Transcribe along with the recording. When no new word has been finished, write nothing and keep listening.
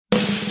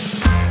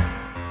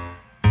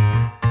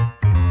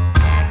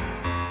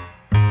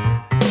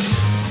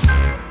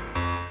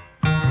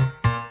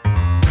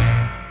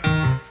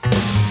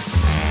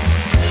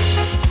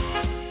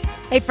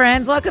Hey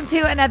friends, welcome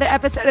to another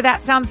episode of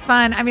That Sounds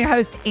Fun. I'm your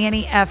host,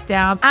 Annie F.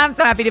 Downs. I'm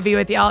so happy to be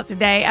with y'all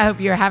today. I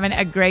hope you're having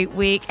a great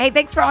week. Hey,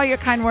 thanks for all your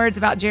kind words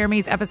about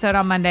Jeremy's episode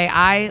on Monday.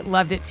 I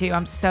loved it too.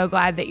 I'm so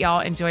glad that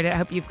y'all enjoyed it. I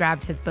hope you've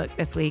grabbed his book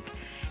this week.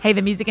 Hey,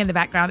 the music in the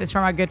background is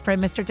from our good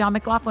friend, Mr. John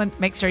McLaughlin.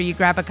 Make sure you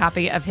grab a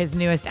copy of his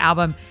newest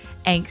album,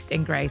 Angst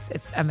and Grace.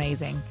 It's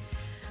amazing.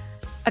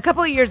 A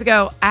couple of years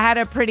ago, I had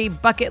a pretty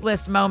bucket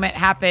list moment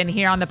happen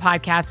here on the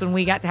podcast when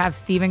we got to have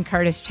Stephen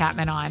Curtis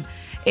Chapman on.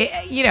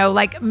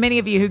 Like many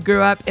of you who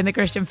grew up in the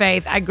Christian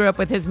faith, I grew up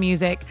with his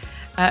music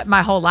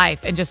my whole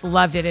life and just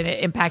loved it, and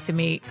it impacted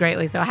me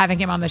greatly. So having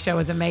him on the show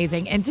was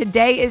amazing. And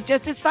today is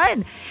just as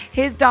fun.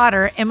 His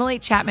daughter, Emily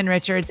Chapman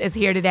Richards, is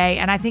here today,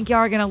 and I think y'all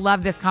are going to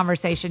love this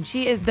conversation.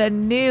 She is the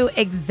new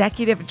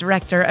executive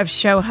director of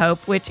Show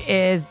Hope, which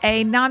is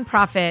a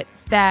nonprofit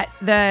that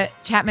the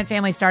Chapman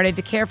family started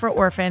to care for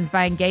orphans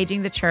by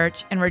engaging the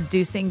church and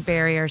reducing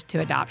barriers to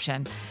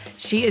adoption.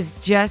 She is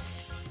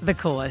just the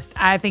coolest.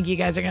 I think you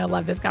guys are going to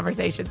love this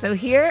conversation. So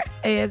here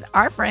is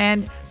our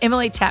friend,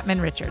 Emily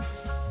Chapman Richards.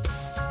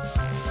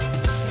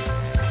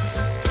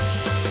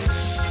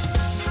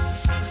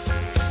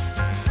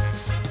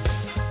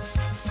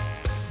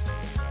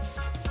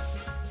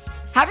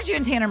 How did you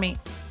and Tanner meet?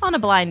 On a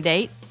blind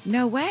date.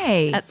 No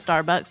way. At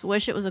Starbucks.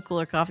 Wish it was a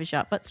cooler coffee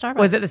shop, but Starbucks.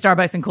 Was it the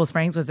Starbucks in Cool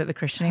Springs? Was it the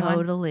Christian one?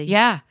 Totally.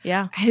 Yeah.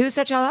 Yeah. Who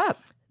set y'all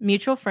up?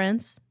 Mutual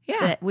friends.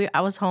 Yeah.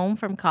 I was home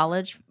from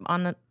college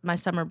on my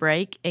summer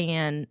break,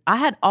 and I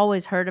had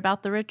always heard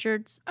about the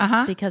Richards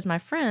because my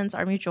friends,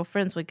 our mutual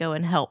friends, would go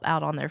and help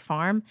out on their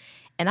farm.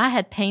 And I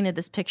had painted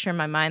this picture in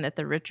my mind that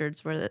the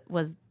Richards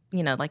was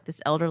like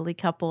this elderly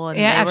couple, and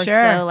they were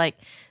so like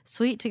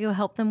sweet to go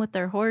help them with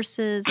their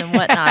horses and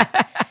whatnot.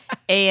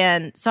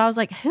 And so I was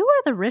like, who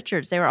are the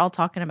Richards? They were all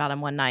talking about them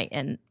one night,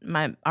 and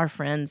our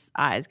friends'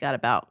 eyes got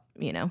about,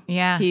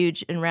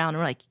 huge and round.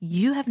 And we're like,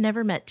 you have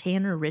never met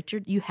Tanner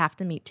Richards? You have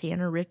to meet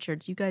Tanner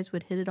Richards. You guys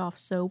would hit it off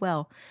so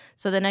well.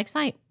 So the next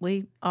night,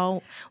 we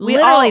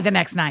made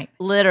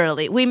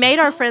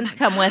our friends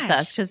come with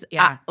us because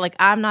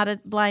I'm not a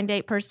blind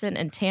date person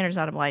and Tanner's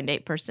not a blind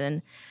date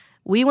person.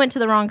 We went to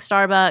the wrong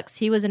Starbucks.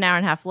 He was an hour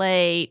and a half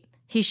late.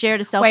 He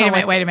shared a cell phone.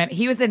 Wait a minute.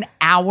 He was an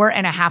hour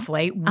and a half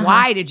late.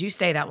 Why did you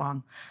stay that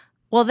long?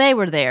 Well, they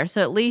were there,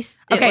 so at least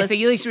so at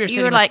least we were sitting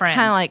you were with friends.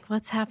 Kind of like,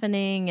 what's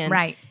happening? And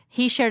right.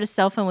 He shared a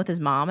cell phone with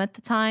his mom at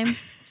the time,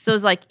 so it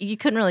was like you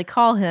couldn't really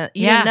call him.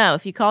 You didn't know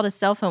if you called his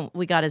cell phone.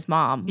 We got his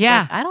mom.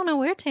 Yeah, like, I don't know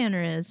where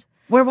Tanner is.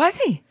 Where was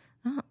he?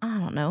 I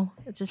don't know.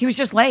 He was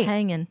just late,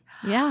 hanging.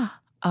 Yeah.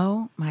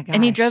 Oh my gosh.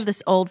 And he drove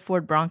this old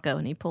Ford Bronco,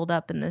 and he pulled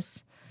up in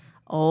this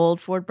old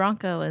Ford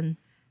Bronco, and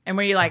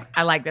were you like,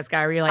 I like this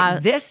guy? Or were you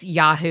like, this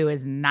Yahoo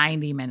is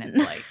 90 minutes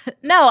late?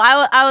 No,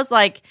 I was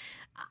like,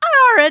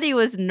 I already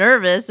was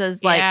nervous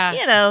as like,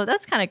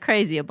 that's kind of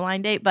crazy, a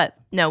blind date. But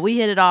no, we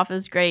hit it off. It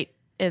was great.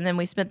 And then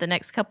we spent the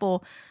next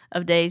couple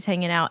of days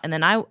hanging out. And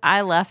then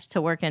I left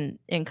to work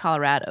in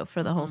Colorado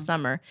for the whole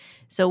summer.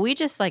 So we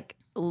just like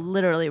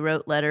literally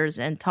wrote letters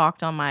and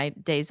talked on my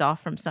days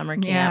off from summer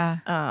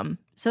camp. Yeah.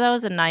 So that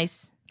was a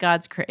nice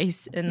God's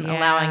grace in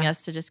allowing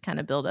us to just kind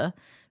of build a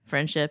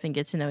friendship and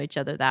get to know each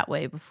other that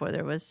way before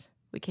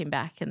we came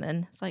back. And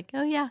then it's like,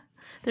 oh yeah,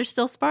 there's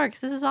still sparks.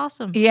 This is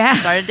awesome. Yeah.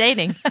 Started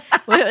dating.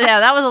 That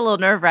was a little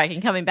nerve-wracking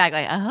coming back.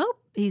 Like, I hope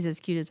he's as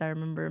cute as I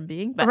remember him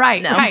being. But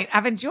right.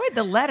 I've enjoyed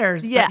the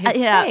letters.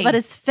 But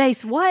his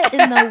face. What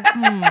in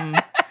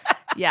the?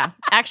 Yeah.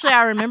 Actually,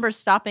 I remember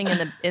stopping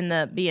in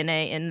the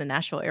B&A in the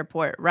Nashville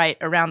airport right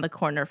around the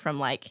corner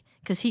from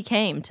because he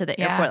came to the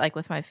airport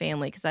with my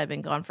family because I'd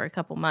been gone for a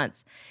couple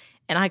months.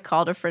 And I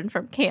called a friend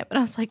from camp, and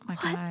I was like, what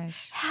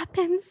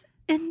happens?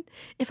 And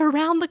if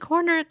around the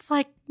corner, it's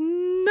like,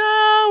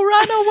 no,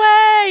 run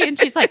away. And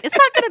she's like, it's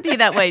not going to be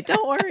that way.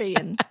 Don't worry.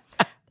 And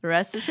the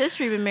rest is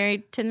history. We've been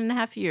married 10 and a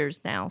half years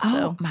now. So.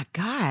 Oh, my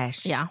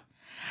gosh. Yeah.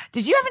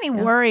 Did you have any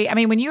worry? I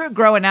mean, when you were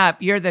growing up,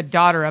 you're the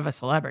daughter of a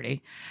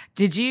celebrity.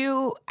 Did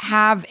you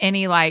have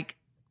any,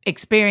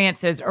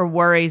 experiences or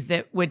worries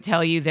that would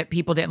tell you that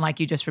people didn't like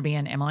you just for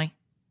being Emily?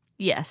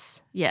 Yes.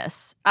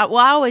 I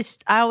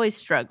always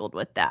struggled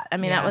with that. I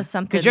mean, that was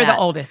something because you're the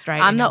oldest,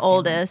 right? I'm the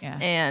oldest,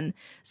 and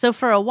so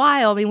for a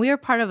while, I mean, we were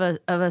part of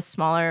a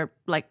smaller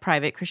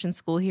private Christian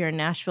school here in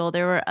Nashville.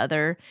 There were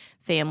other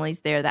families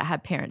there that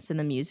had parents in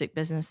the music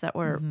business that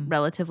were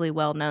relatively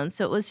well known.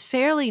 So it was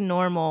fairly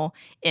normal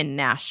in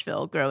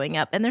Nashville growing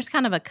up. And there's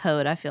kind of a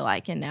code, I feel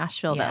like, in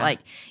Nashville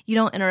that you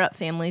don't interrupt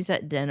families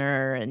at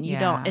dinner, and you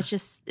don't.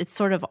 It's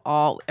sort of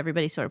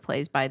everybody sort of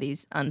plays by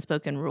these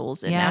unspoken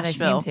rules in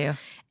Nashville. They seem to.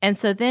 And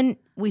so then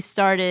we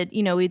started,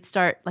 we'd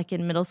start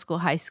in middle school,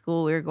 high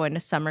school. We were going to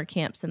summer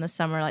camps in the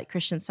summer,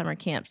 Christian summer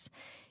camps.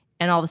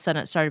 And all of a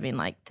sudden it started being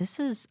this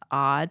is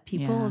odd.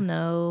 People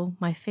know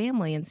my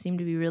family and seem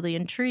to be really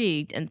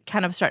intrigued and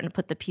kind of starting to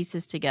put the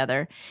pieces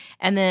together.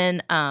 And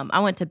then I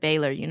went to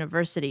Baylor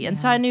University. And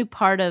so I knew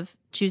part of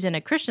choosing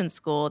a Christian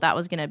school, that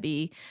was going to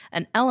be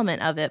an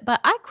element of it.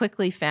 But I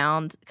quickly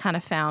found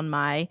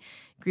my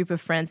group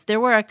of friends. There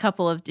were a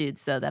couple of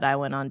dudes, though, that I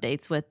went on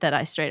dates with that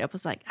I straight up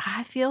was like,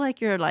 I feel like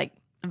you're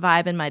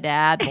vibing my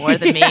dad more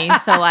than me.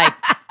 So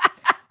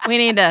We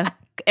need to.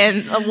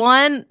 And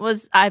one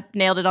was, I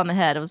nailed it on the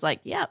head. It was like,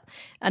 yep.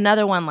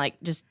 Another one like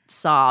just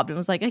sobbed and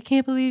was like, I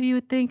can't believe you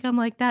would think I'm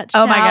like that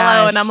shallow. Oh my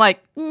gosh. And I'm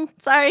like,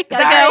 sorry,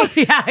 gotta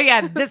go.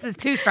 Yeah. This is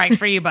 2 strikes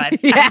for you, bud.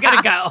 I'm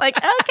gonna go. Like,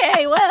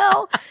 okay,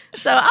 well.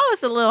 So I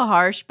was a little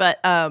harsh,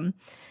 but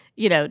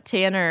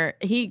Tanner,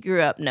 he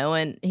grew up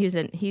knowing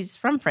he's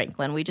from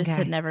Franklin. We just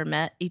had never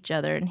met each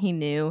other, and he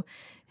knew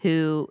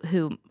who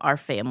our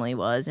family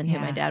was and who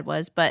my dad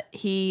was. But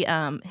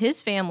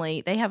his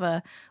family, they have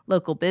a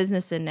local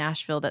business in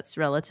Nashville that's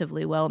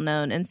relatively well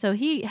known. And so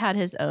he had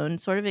his own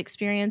sort of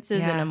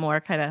experiences in a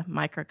more kind of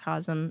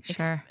microcosm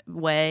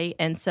way.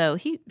 And so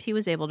he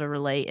was able to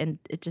relate, and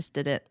it just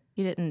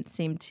he didn't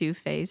seem too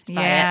fazed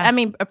by it. I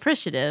mean,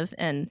 appreciative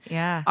and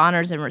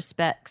honors and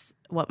respects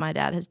what my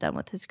dad has done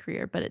with his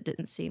career, but it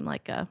didn't seem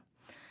like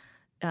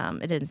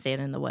it didn't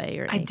stand in the way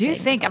or anything. I do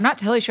think, I'm not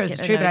totally sure it's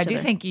true, but I do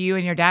think you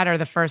and your dad are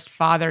the first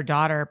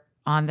father-daughter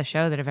on the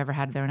show that have ever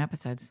had their own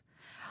episodes.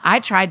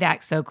 I tried to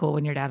act so cool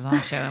when your dad was on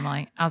the show,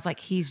 Emily. I was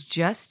like, I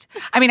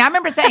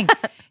remember saying,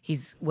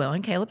 he's Will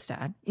and Caleb's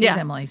dad. He's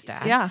Emily's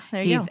dad. Yeah,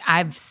 there you go.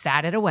 I've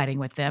sat at a wedding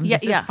with them.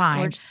 This is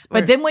fine.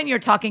 But then when you're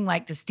talking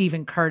like to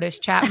Stephen Curtis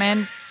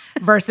Chapman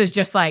versus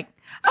just like,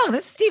 oh,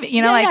 this is Steven. He's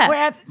singing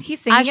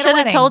I at a should have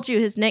wedding. told you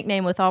his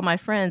nickname with all my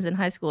friends in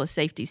high school was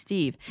Safety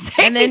Steve.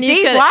 Safety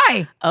Steve?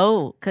 Why?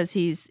 Oh, because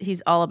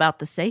he's all about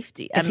the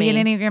safety. Is he an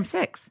Enneagram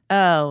 6?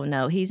 Oh,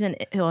 no. He's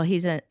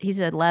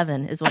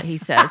 11 is what he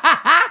says.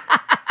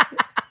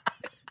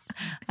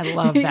 I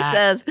love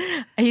that.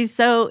 He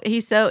says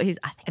he's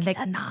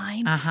a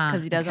 9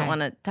 because he doesn't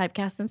want to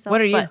typecast himself.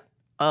 What are you?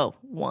 Oh,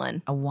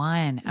 1. A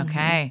 1.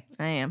 Okay.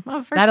 I am.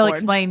 That'll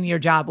explain your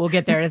job. We'll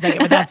get there in a second,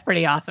 but that's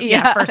pretty awesome.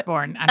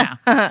 Firstborn. I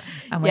know.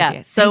 I'm with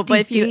you. So,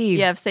 but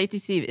if Safety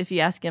Steve, if you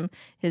ask him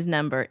his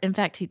number, in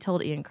fact, he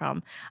told Ian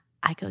Crom,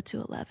 I go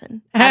to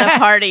 11 at a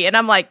party. And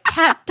I'm like,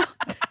 Kat, do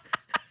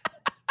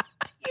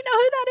you know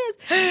who that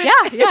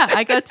is? Yeah,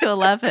 I go to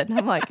 11.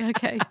 I'm like,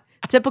 okay.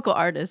 Typical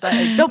artist.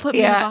 Don't put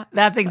me in a box.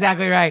 That's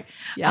exactly right.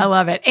 Yeah. I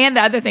love it. And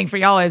the other thing for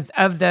y'all is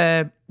of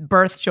the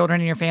birth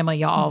children in your family,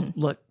 y'all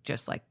look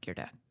just like your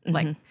dad.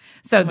 Like,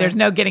 so there's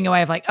no getting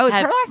away of like, oh, is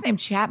her last name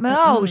Chapman?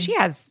 Oh, she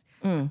has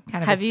kind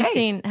of Have you face.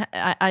 seen,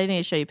 I need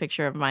to show you a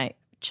picture of my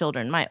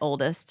children. My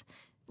oldest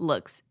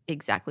looks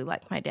exactly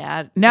like my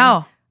dad.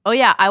 No. Oh,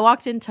 yeah. I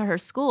walked into her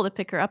school to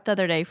pick her up the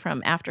other day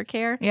from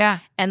aftercare. Yeah.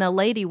 And the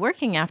lady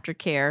working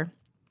aftercare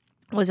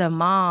was a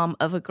mom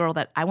of a girl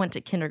that I went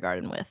to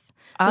kindergarten with.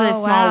 So a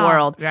small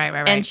world. Right.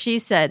 And she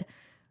said,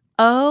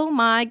 oh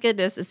my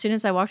goodness. As soon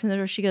as I walked in the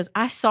door, she goes,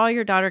 I saw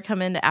your daughter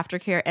come into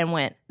aftercare and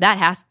went, that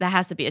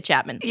has to be a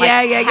Chapman.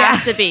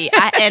 Has to be.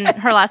 And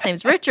her last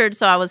name's Richard.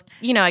 So I was,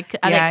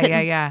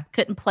 I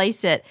couldn't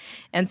place it.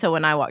 And so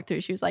when I walked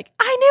through, she was like,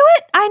 I knew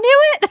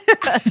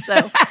it.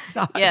 So that's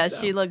awesome. Yeah,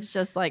 she looks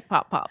just like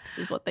Pops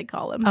is what they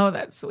call him. Oh,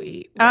 that's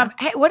sweet. Yeah.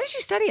 Hey, what did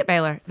you study at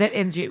Baylor that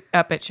ends you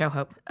up at Show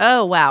Hope?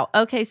 Oh, wow.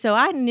 Okay. So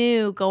I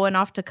knew going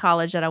off to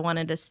college that I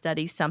wanted to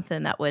study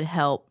something that would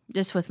help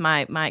just with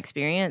my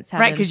experience.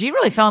 Right. Because you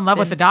really fell in love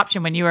with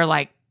adoption when you were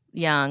like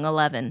young,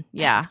 11.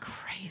 Yeah. That's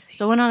crazy.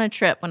 So I went on a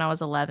trip when I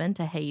was 11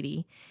 to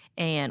Haiti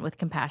and with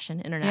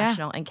Compassion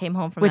International and came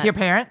home from with your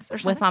parents or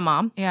something? With my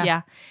mom.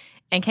 Yeah.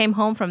 And came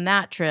home from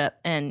that trip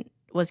and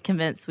was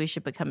convinced we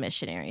should become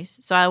missionaries.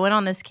 So I went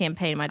on this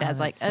campaign. My dad's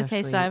like,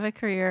 okay, so I have a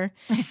career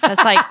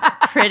that's like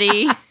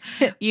pretty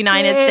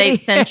United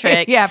States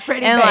centric. Yeah,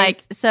 pretty and based.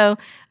 like, so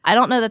I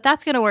don't know that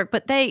that's going to work,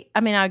 but I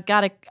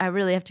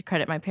really have to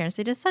credit my parents.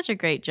 They did such a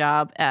great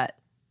job at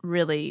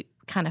really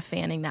kind of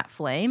fanning that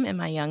flame in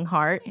my young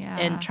heart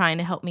and trying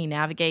to help me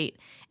navigate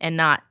and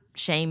not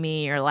shame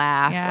me or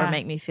laugh or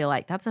make me feel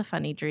like that's a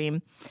funny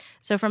dream.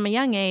 So from a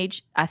young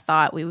age, I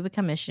thought we would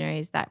become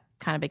missionaries. That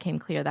kind of became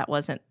clear that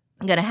wasn't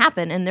going to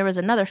happen. And there was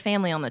another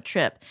family on the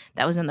trip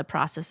that was in the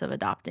process of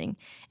adopting.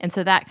 And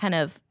so that kind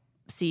of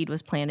seed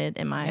was planted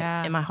in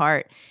my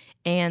heart.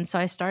 And so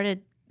I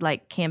started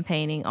like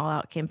all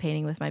out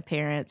campaigning with my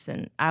parents,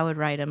 and I would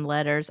write them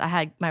letters. I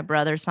had my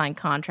brother sign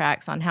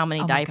contracts on how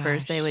many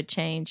diapers they would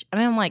change. I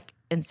mean, I'm like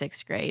in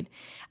 6th grade,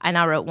 and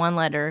I wrote one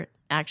letter.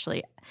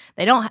 Actually,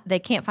 they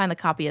can't find the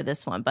copy of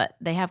this one, but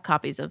they have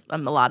copies of a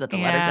lot of the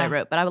letters I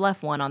wrote. But I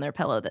left one on their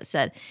pillow that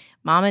said,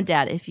 Mom and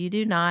Dad, if you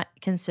do not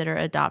consider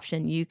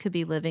adoption, you could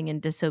be living in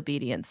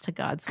disobedience to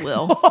God's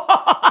will.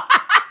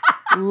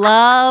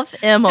 Love,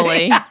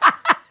 Emily.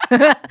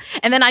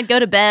 And then I'd go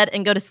to bed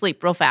and go to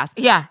sleep real fast.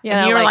 Yeah.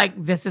 And you were like,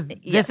 this is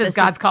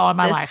God's call in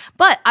my life.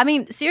 But I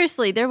mean,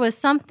 seriously, there was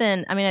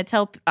something, I mean, I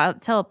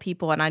tell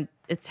people, and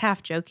it's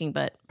half joking,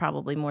 but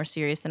probably more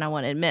serious than I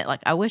want to admit.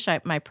 Like, I wish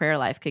my prayer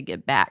life could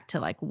get back to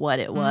like what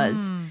it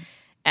was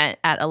at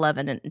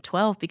 11 and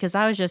 12, because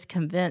I was just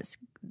convinced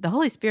the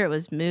Holy Spirit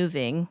was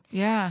moving.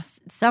 Yeah.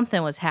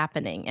 Something was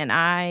happening, and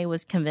I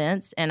was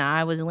convinced, and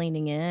I was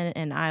leaning in,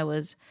 and I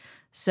was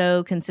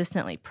so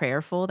consistently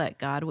prayerful that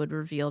God would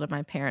reveal to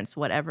my parents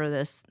whatever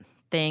this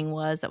thing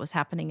was that was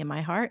happening in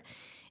my heart.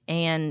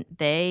 And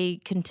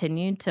they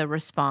continued to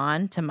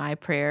respond to my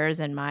prayers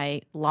and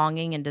my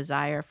longing and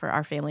desire for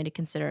our family to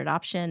consider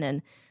adoption.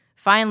 And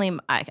finally,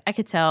 I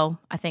could tell,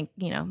 I think,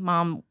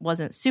 mom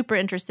wasn't super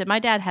interested. My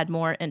dad had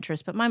more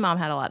interest, but my mom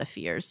had a lot of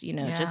fears,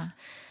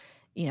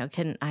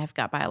 I've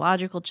got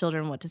biological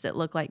children. What does it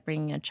look like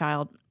bringing a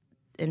child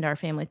into our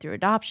family through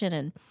adoption?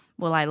 And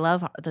will I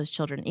love those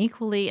children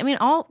equally? I mean,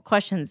 all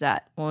questions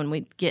that when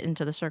we get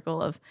into the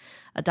circle of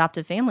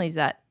adoptive families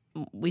that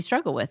we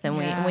struggle with, and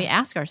we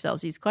ask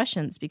ourselves these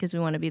questions because we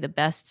want to be the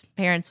best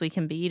parents we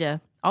can be to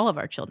all of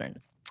our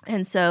children.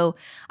 And so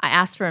I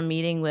asked for a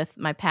meeting with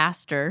my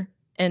pastor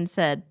and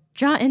said,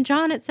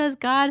 John, it says,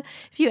 God,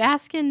 if you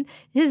ask in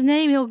his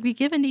name, he'll be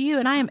given to you.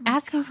 And I am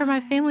asking for my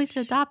family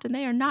to adopt, and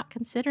they are not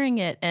considering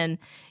it. And,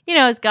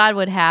 as God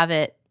would have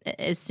it,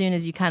 as soon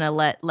as you kind of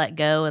let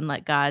go and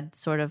let God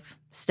sort of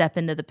step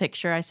into the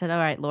picture, I said, all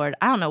right, Lord,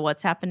 I don't know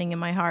what's happening in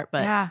my heart,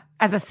 but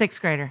as a sixth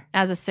grader,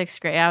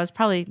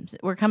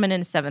 we're coming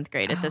into seventh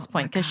grade at this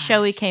point, because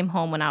Shoei came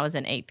home when I was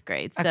in eighth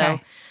grade. So,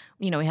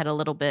 we had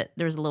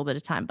there was a little bit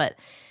of time, but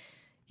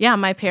yeah,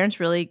 my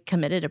parents really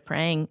committed to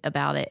praying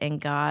about it,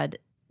 and God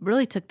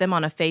really took them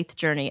on a faith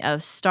journey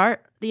of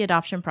start the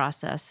adoption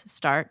process,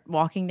 start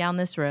walking down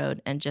this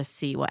road and just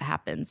see what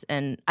happens.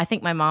 And I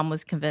think my mom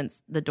was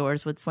convinced the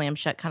doors would slam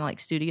shut, kind of like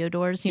studio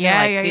doors, these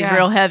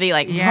real heavy,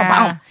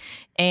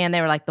 and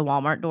they were like the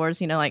Walmart doors,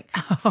 open,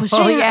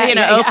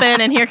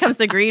 and here comes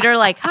the greeter,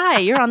 like, hi,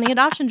 you're on the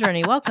adoption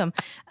journey, welcome.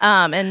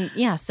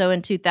 So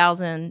in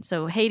 2000,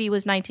 so Haiti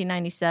was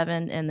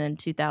 1997, and then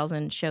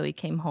 2000, Shoei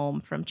came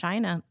home from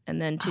China, and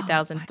then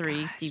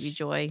 2003, Stevie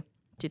Joy,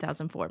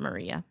 2004,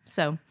 Maria.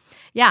 So,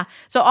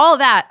 So all of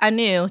that, I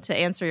knew, to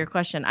answer your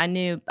question, I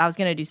knew I was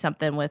going to do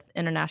something with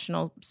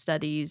international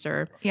studies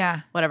or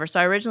whatever. So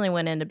I originally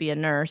went in to be a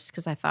nurse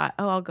because I thought,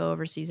 I'll go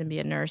overseas and be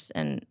a nurse.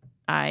 And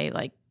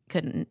I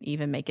couldn't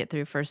even make it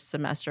through first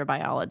semester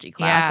biology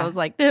class. I was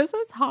like, this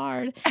is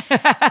hard.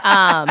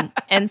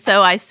 And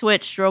so I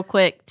switched real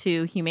quick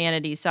to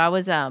humanities. So I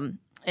was an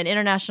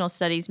international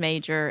studies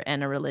major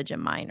and a religion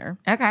minor.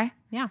 Okay.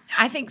 Yeah.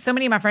 I think so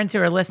many of my friends who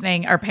are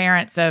listening are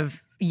parents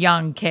of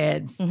young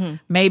kids,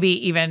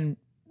 maybe even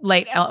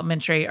late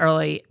elementary,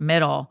 early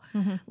middle,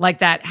 like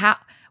that.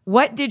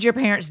 What did your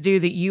parents do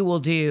that you will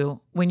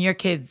do when your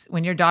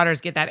daughters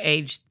get that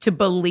age to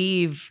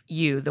believe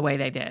you the way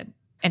they did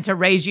and to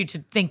raise you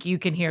to think you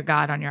can hear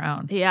God on your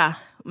own? Yeah,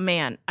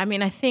 man. I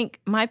mean, I think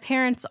my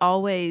parents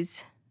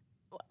always,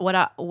 what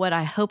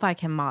I hope I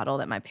can model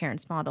that my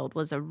parents modeled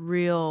was a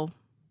real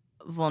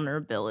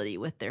vulnerability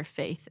with their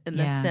faith, in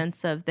the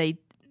sense of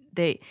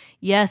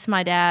yes,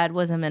 my dad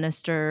was a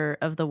minister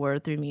of the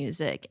word through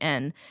music,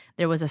 and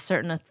there was a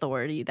certain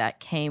authority that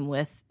came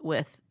with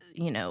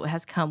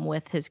has come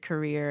with his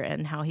career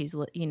and how he's,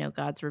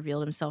 God's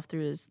revealed himself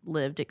through his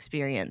lived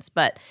experience.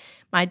 But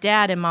my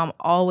dad and mom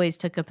always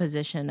took a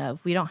position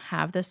of, we don't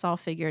have this all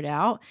figured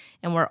out,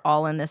 and we're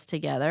all in this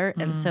together.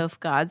 And so if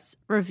God's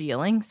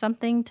revealing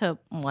something to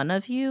one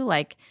of you,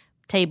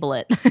 table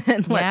it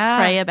and let's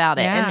pray about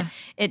it. And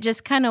it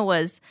just kind of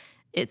was,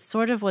 it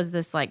sort of was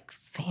this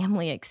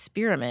family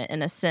experiment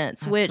in a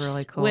sense. That's which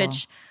really cool.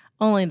 Which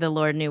only the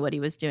Lord knew what he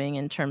was doing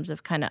in terms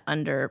of kind of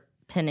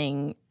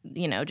underpinning,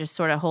 just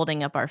sort of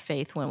holding up our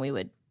faith when we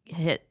would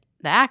hit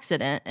the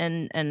accident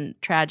and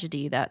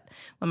tragedy that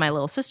when my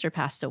little sister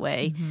passed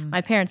away, my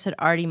parents had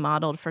already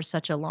modeled for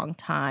such a long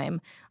time.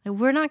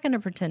 We're not going to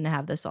pretend to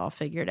have this all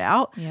figured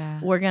out. Yeah.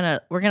 We're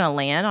gonna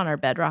land on our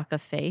bedrock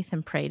of faith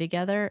and pray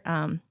together.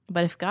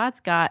 But if God's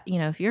got,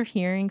 if you're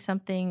hearing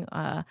something,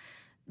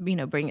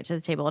 bring it to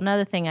the table.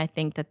 Another thing I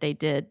think that they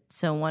did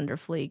so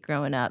wonderfully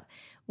growing up,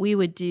 we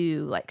would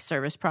do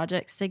service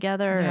projects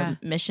together, or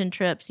mission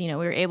trips. We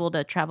were able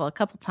to travel a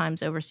couple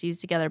times overseas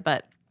together,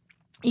 but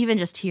even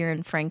just here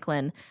in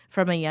Franklin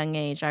from a young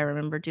age, I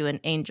remember doing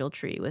Angel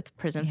Tree with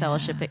Prison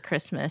Fellowship at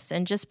Christmas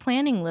and just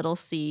planting little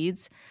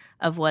seeds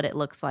of what it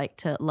looks like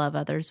to love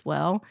others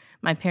well.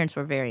 My parents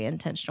were very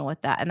intentional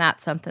with that, and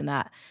that's something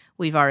that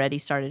we've already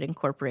started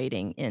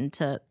incorporating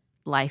into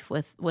life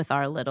with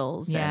our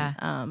littles. Yeah.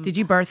 And, did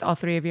you birth all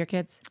three of your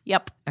kids?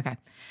 Yep. Okay.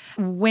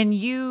 When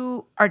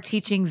you are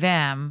teaching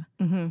them,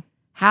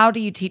 how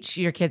do you teach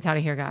your kids how to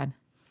hear God?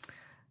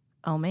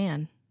 Oh,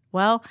 man.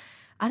 Well,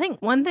 I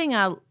think one thing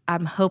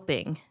I'm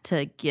hoping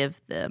to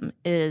give them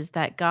is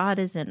that God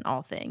is in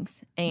all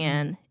things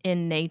and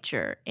in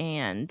nature.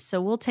 And so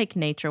we'll take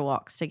nature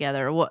walks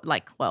together.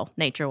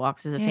 Nature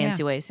walks is a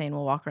fancy way of saying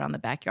we'll walk around the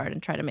backyard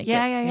and try to make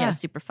it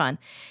super fun.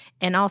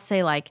 And I'll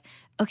say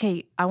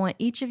okay, I want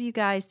each of you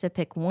guys to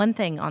pick one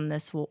thing on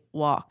this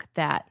walk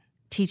that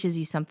teaches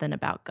you something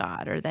about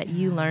God, or that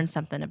you learn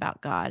something about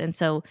God. And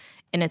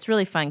it's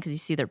really fun because you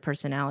see their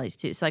personalities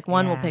too. So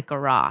one will pick a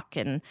rock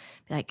and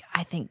be like,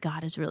 I think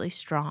God is really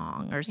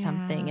strong or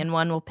something. And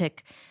one will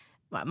pick,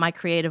 my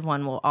creative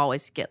one will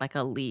always get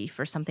a leaf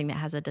or something that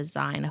has a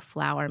design, a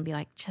flower, and be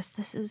like,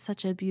 this is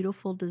such a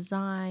beautiful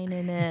design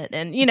in it.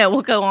 And,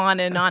 we'll go on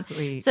and on.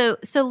 Sweet. So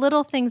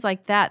little things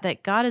like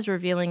that God is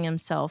revealing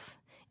himself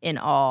in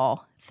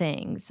all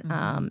things.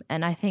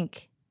 And I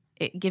think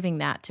giving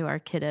that to our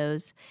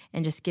kiddos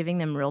and just giving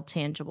them real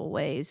tangible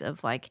ways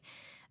of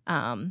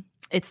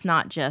it's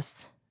not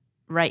just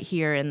right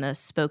here in the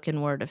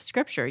spoken word of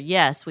Scripture.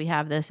 Yes, we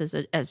have this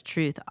as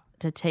truth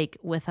to take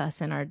with us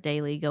in our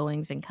daily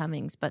goings and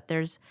comings, but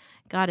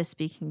God is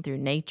speaking through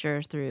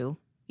nature, through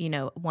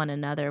one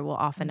another. We'll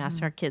often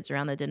ask our kids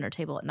around the dinner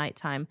table at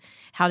nighttime,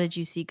 how did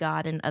you see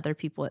God in other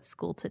people at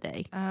school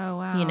today? Oh,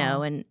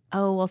 wow. And,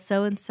 oh, well,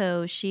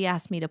 so-and-so, she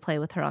asked me to play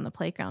with her on the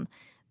playground.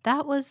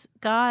 That was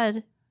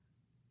God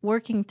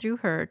working through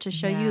her to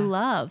show you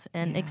love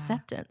and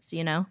acceptance,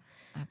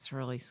 That's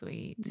really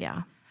sweet.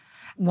 Yeah.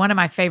 One of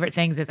my favorite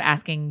things is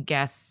asking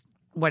guests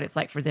what it's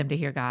like for them to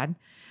hear God,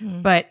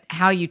 but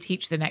how you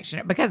teach the next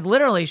generation. Because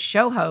literally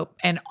Show Hope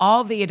and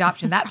all the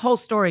adoption, that whole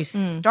story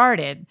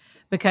started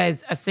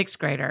because a 6th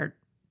grader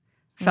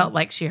felt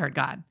like she heard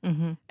God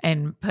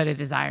and put a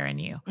desire in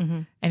you.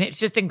 And it's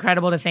just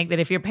incredible to think that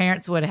if your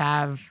parents would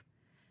have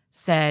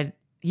said,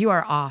 you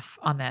are off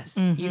on this.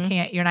 You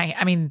can't, you're not,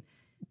 I mean,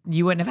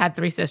 you wouldn't have had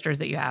 3 sisters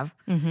that you have.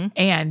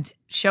 And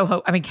Show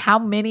Hope, I mean, how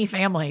many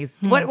families,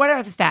 what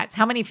are the stats?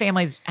 How many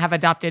families have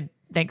adopted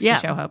thanks to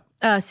Show Hope?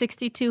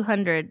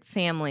 6,200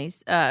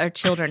 families or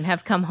children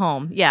have come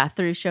home,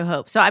 through Show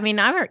Hope. So, I mean,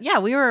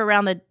 we were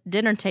around the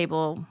dinner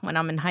table when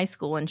I'm in high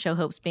school and Show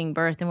Hope's being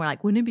birthed, and we're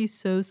like, wouldn't it be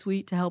so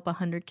sweet to help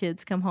 100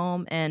 kids come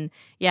home? And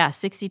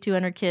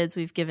 6,200 kids,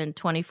 we've given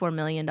 $24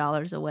 million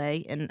away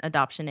in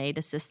adoption aid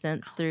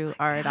assistance through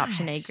our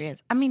adoption aid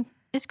grants. I mean,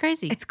 it's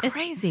crazy. It's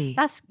crazy.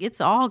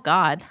 It's all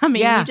God. I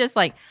mean, we just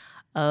like,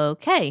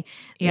 okay,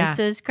 this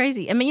is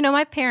crazy. I mean,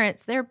 my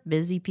parents, they're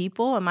busy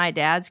people, and my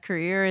dad's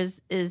career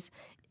is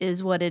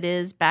what it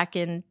is back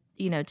in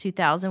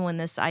 2000 when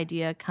this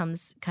idea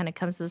comes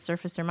to the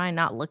surface of their mind,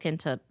 not looking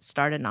to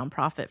start a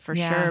nonprofit for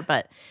sure,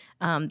 but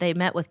they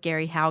met with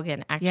Gary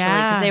Haugen actually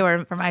because they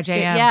were from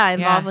IJM.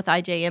 Involved with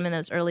IJM in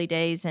those early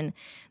days, and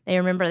they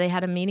remember they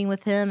had a meeting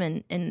with him,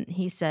 and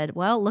he said,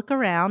 well, look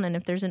around, and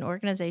if there's an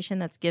organization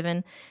that's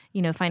given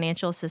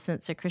financial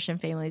assistance to Christian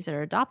families that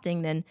are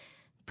adopting, then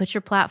put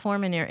your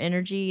platform and your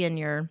energy and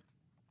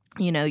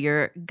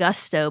your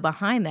gusto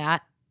behind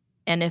that.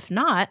 And if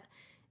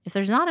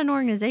there's not an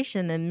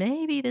organization, then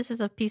maybe this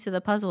is a piece of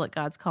the puzzle that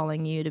God's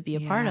calling you to be a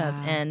part of.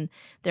 And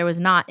there was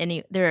not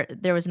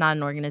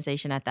an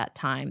organization at that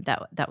time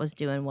that was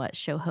doing what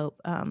Show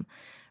Hope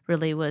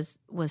really was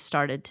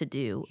started to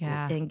do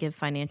and give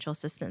financial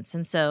assistance.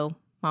 And so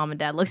Mom and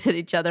Dad looked at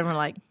each other and were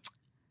like,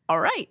 all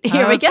right,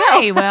 here we go.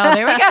 Well,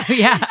 there we go.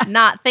 Yeah.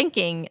 Not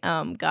thinking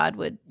God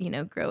would,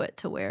 grow it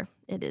to where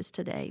it is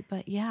today.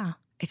 But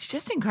it's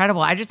just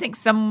incredible. I just think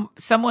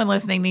someone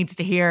listening needs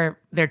to hear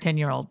their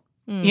 10-year-old,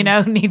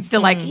 needs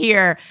to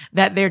hear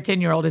that their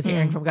 10-year-old is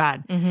hearing from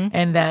God,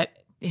 and that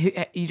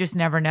you just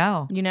never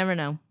know. You never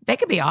know. They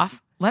could be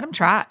off. Let them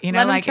try.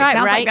 Let them try, it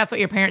sounds right? like that's what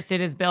your parents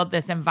did, is build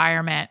this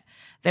environment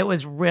that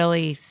was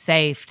really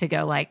safe to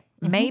go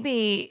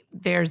maybe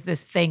there's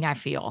this thing I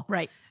feel.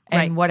 Right.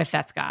 And what if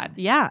that's God?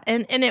 Yeah.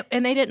 And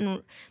they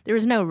didn't, there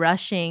was no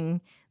rushing.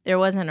 There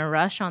wasn't a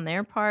rush on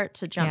their part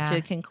to jump to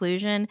a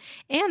conclusion.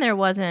 And there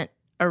wasn't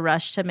a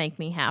rush to make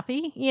me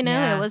happy.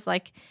 It was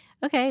like,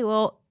 okay,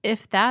 well,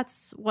 if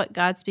that's what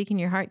God's speaking in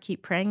your heart,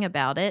 keep praying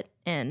about it.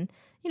 And,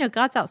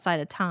 God's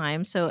outside of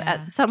time. So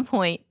at some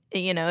point,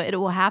 it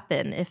will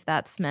happen if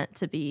that's meant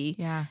to be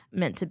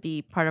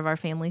part of our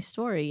family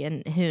story.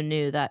 And who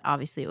knew that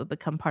obviously it would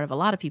become part of a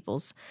lot of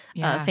people's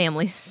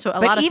families. So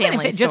lot of even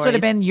family if it just would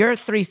have been your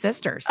 3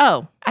 sisters.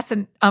 Oh, that's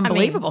an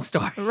unbelievable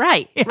story.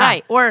 Right.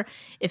 Right. Or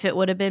if it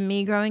would have been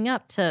me growing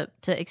up to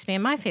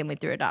expand my family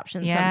through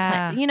adoption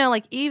sometime.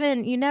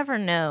 Even you never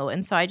know.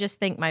 And so I just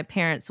think my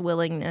parents'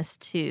 willingness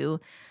to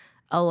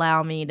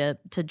allow me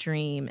to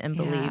dream and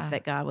believe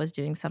that God was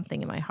doing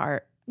something in my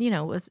heart,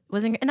 was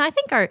and I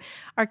think our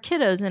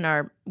kiddos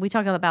and we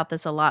talk about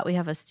this a lot. We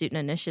have a student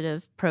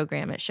initiative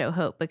program at Show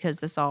Hope because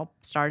this all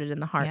started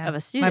in the heart of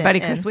a student. My buddy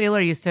Chris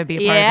Wheeler used to be a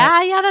part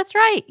of it. Yeah, that's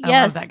right.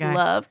 Love that guy.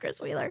 Love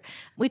Chris Wheeler.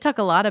 We talk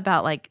a lot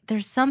about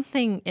there's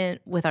something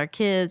with our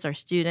kids, our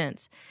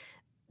students.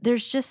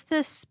 There's just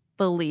this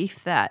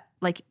belief that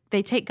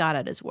they take God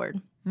at His word,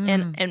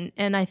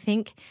 and I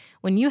think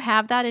when you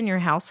have that in your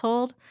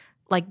household,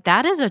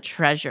 that is a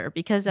treasure,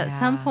 because at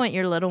some point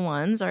your little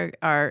ones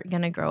are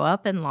going to grow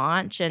up and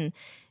launch, and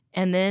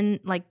then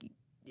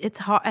it's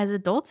hard as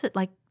adults. It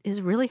is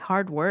really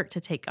hard work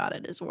to take God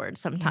at His word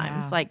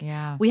sometimes.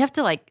 We have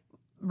to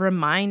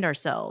remind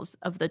ourselves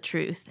of the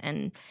truth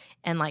and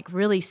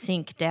really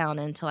sink down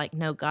into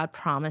no, God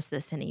promised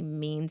this and He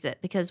means it,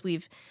 because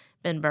we've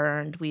been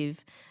burned.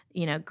 We've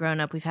grown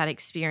up. We've had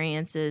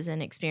experiences,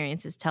 and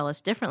experiences tell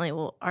us differently.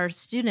 Well, our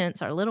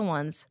students, our little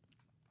ones,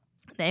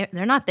 they're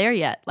not there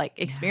yet.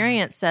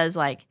 Experience says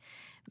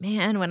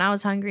man, when I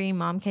was hungry,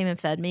 Mom came and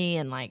fed me,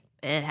 and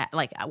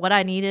what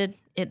I needed,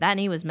 that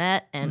need was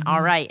met, and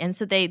all right. And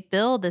so they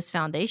build this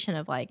foundation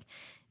of okay,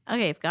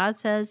 if God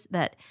says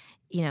that,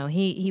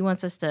 he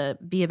wants us to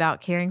be about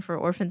caring for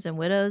orphans and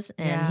widows,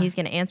 and He's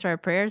going to answer our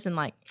prayers, and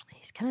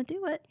He's going to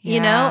do it,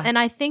 And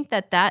I think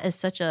that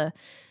is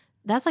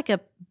that's a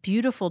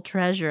beautiful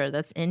treasure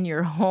that's in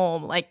your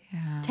home.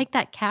 Take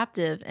that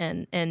captive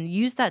and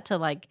use that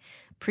to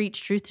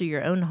preach truth to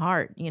your own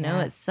heart. You know,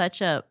 Yes.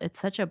 it's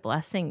such a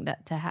blessing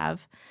that to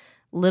have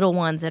little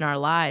ones in our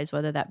lives,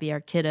 whether that be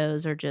our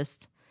kiddos or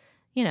just,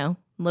 you know,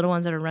 little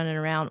ones that are running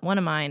around. One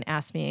of mine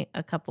asked me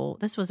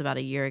this was about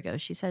a year ago.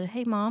 She said,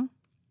 "Hey, Mom,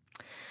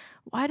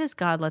 why does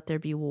God let there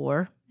be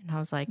war?" And I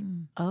was like,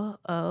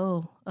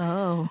 oh.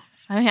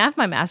 I mean, I have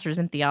my master's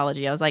in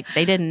theology. I was like,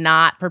 they did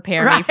not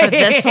prepare me for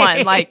this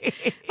one. Like,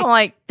 I'm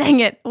like,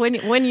 dang it.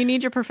 When you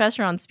need your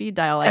professor on speed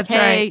dial, like, That's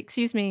hey, right.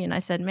 excuse me. And I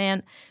said,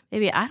 man,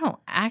 maybe I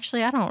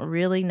don't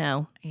really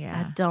know.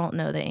 Yeah. I don't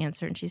know the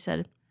answer. And she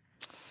said,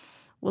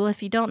 well,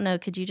 if you don't know,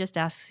 could you just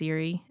ask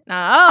Siri?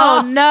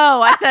 Oh.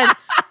 No. I said,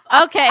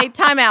 okay,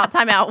 time out.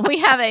 We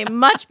have a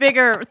much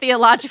bigger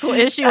theological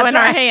issue in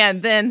our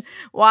hand than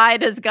why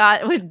does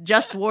God with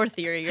just war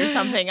theory or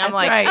something. I'm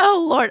like, right.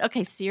 oh Lord,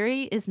 okay,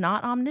 Siri is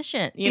not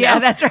omniscient. You Yeah,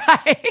 know? that's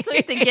right. So we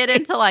have to get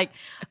into like,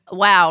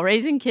 wow,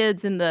 raising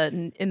kids in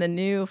the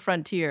new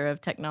frontier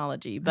of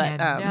technology. But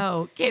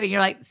no kidding. You're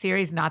like,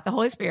 Siri's not the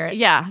Holy Spirit.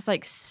 yeah, it's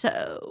like,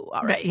 so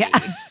all right. Yeah.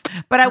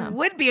 But I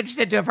would be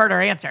interested to have heard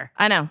her answer.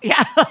 I know.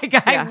 Yeah. Like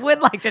I would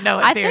like to know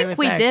what Siri I think would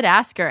we say. did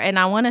ask her, and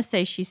I want to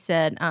say she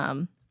said,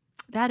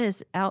 that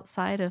is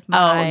outside of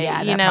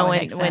my, you know,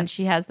 when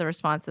she has the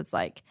response, it's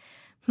like,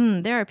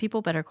 there are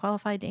people better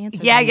qualified to answer.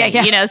 Yeah.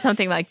 You know,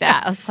 something like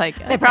that. I was like,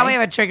 They probably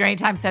have a trigger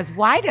anytime says,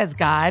 why does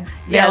God?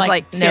 Yeah, They're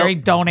like, Siri,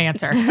 nope. don't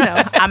answer.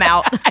 no, I'm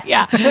out.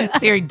 Yeah.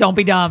 Siri, don't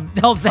be dumb.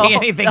 Don't say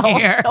anything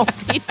here.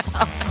 Don't be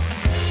dumb.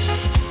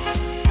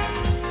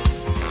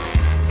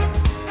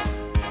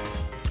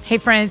 Hey,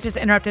 friends, just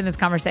interrupting this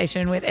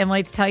conversation with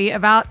Emily to tell you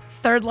about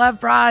Third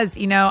Love Bras.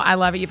 You know, I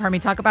love it. You've heard me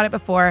talk about it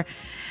before.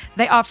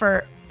 They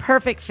offer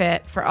perfect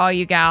fit for all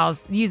you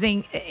gals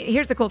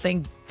here's the cool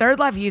thing. Third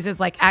Love uses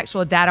like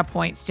actual data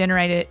points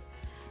generated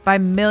by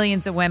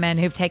millions of women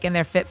who've taken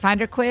their Fit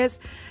Finder quiz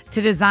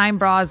to design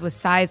bras with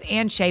size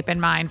and shape in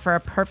mind for a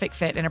perfect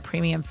fit and a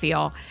premium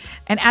feel.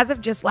 And as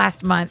of just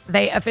last month,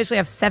 they officially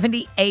have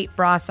 78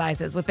 bra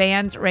sizes with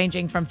bands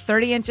ranging from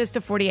 30 inches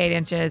to 48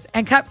 inches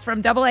and cups from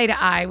AA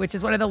to I, which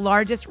is one of the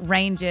largest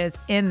ranges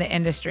in the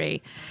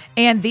industry.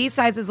 And these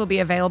sizes will be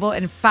available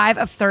in 5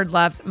 of Third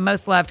Love's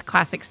most loved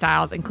classic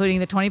styles, including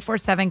the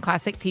 24/7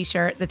 classic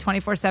t-shirt, the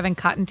 24/7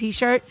 cotton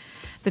t-shirt,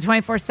 the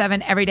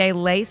 24/7 everyday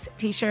lace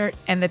t-shirt,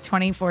 and the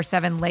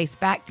 24/7 lace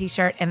back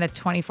t-shirt, and the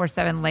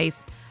 24/7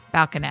 lace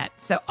balconette.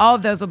 So all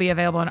of those will be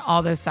available in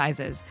all those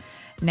sizes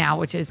now,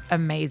 which is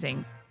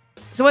amazing.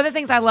 So one of the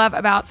things I love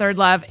about Third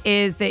Love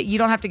is that you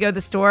don't have to go to the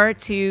store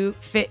to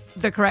fit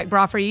the correct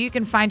bra for you. You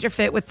can find your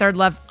fit with Third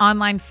Love's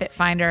online Fit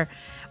Finder,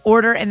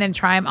 order, and then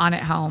try them on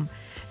at home.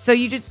 So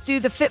you just do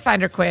the Fit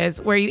Finder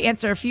quiz where you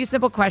answer a few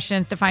simple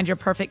questions to find your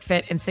perfect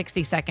fit in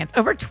 60 seconds.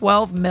 Over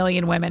 12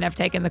 million women have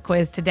taken the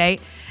quiz to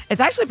date.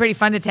 It's actually pretty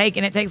fun to take,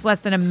 and it takes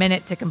less than a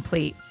minute to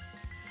complete.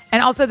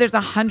 And also, there's a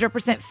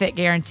 100% fit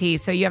guarantee.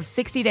 So you have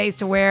 60 days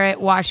to wear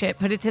it, wash it,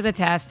 put it to the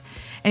test.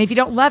 And if you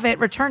don't love it,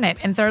 return it.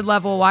 And Third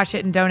Love will wash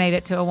it and donate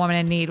it to a woman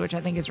in need, which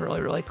I think is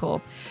really, really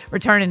cool.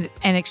 Return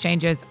and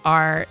exchanges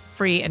are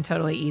free and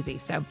totally easy.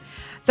 So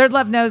Third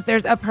Love knows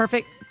there's a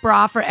perfect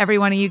bra for every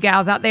one of you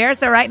gals out there.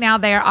 So right now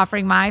they are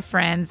offering my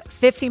friends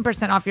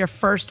 15% off your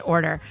first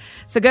order.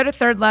 So go to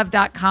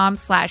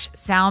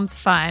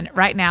thirdlove.com/soundsfun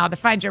right now to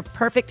find your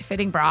perfect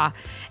fitting bra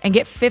and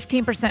get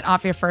 15%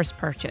 off your first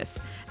purchase.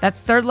 That's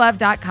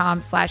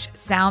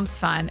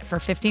thirdlove.com/soundsfun for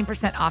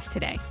 15% off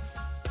today.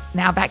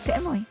 Now back to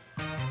Emily.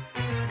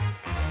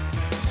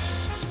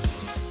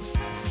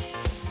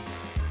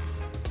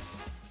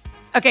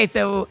 Okay,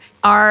 so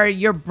are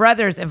your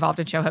brothers involved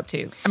in Show Hope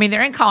too? I mean,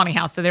 they're in Colony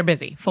House, so they're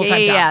busy,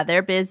 full-time job. Yeah,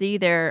 they're busy.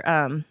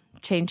 They're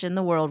changing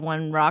the world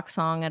one rock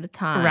song at a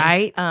time.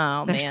 Right?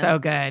 Oh, they're man. so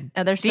good.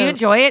 And Do you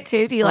enjoy it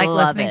too? Do you like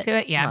listening to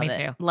it? Yeah, love me it.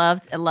 too. I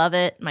love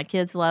it. My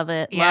kids love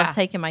it. Yeah. Love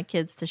taking my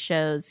kids to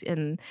shows.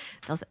 And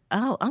they'll say,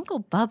 oh,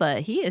 Uncle Bubba,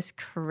 he is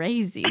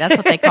crazy. That's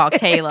what they call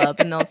Caleb.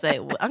 And they'll say,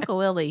 well, Uncle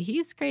Willie,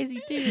 he's crazy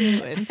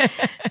too. And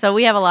so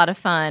we have a lot of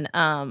fun.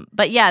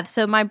 But yeah,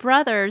 so my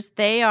brothers,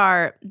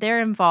 they're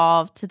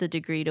involved to the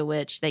degree to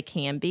which they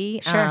can be.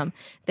 Sure.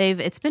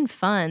 It's been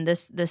fun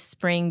this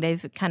spring.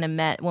 They've kind of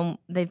met when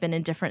they've been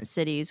in different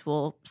cities.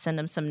 We'll send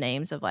them some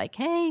names of like,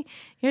 hey,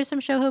 here's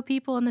some Show Hope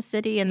people in the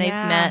city, and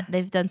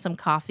they've done some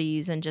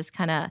coffees and just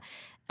kind of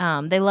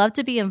they love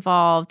to be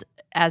involved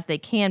as they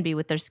can be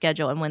with their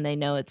schedule and when they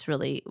know it's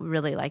really,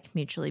 really like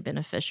mutually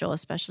beneficial,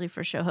 especially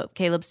for Show Hope.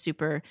 Caleb's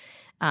super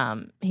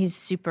he's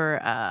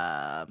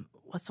super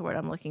what's the word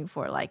I'm looking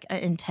for? Like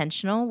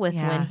intentional with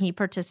when he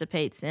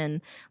participates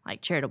in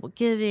like charitable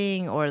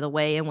giving or the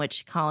way in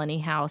which Colony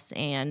House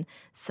and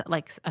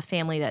like a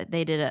family that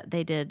they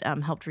did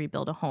helped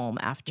rebuild a home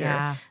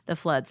after the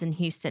floods in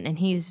Houston. And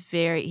he's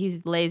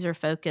laser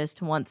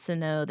focused, wants to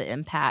know the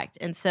impact.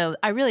 And so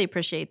I really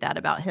appreciate that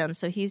about him.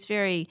 So he's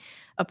very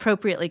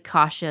appropriately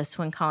cautious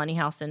when Colony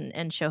House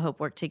and Show Hope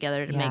work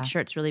together to make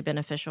sure it's really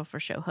beneficial for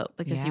Show Hope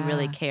because he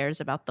really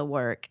cares about the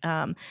work.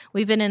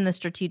 We've been in the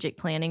strategic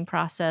planning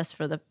process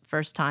for the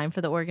first time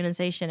for the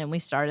organization, and we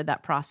started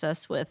that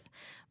process with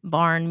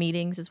barn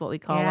meetings is what we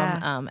call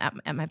them,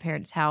 at my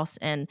parents' house.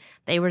 And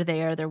they were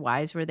there, their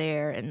wives were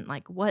there. And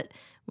like,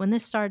 when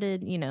this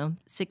started,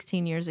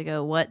 16 years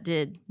ago, what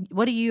do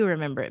you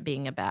remember it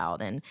being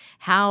about? And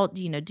how,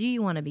 do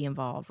you want to be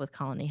involved with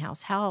Colony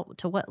House? How,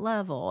 to what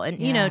level?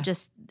 And,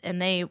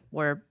 and they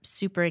were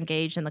super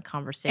engaged in the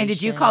conversation. And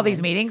did you call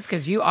these meetings?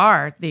 Because you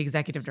are the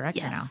executive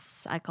director now.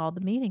 Yes, I called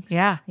the meetings.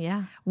 Yeah.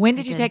 Yeah. When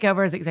did you take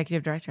over as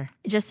executive director?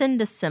 Just in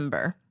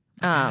December.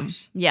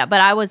 But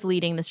I was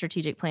leading the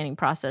strategic planning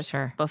process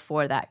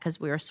before that because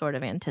we were sort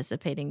of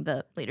anticipating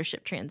the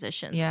leadership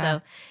transition. Yeah.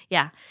 So,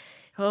 yeah.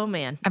 Oh,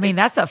 man. I mean,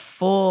 that's a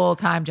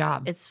full-time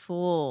job. It's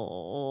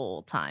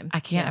full-time. I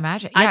can't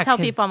imagine. Yeah, I tell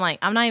people, I'm like,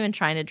 I'm not even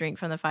trying to drink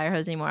from the fire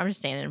hose anymore. I'm just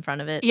standing in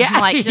front of it. Yeah. I'm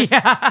like,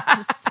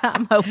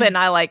 I'm hoping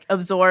I like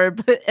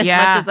absorb as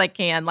much as I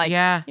can. Like,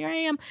 here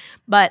I am.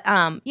 But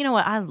you know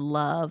what? I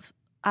love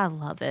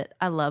it.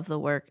 I love the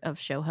work of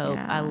Show Hope.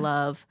 Yeah. I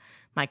love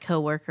my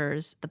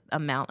coworkers, the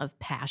amount of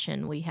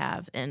passion we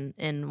have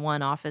in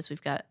one office.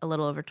 We've got a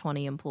little over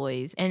 20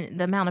 employees, and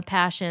the amount of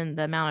passion,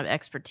 the amount of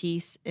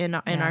expertise in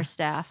our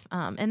staff.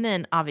 And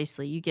then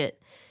obviously you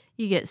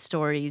get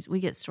stories. We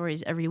get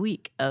stories every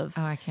week of,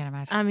 I can't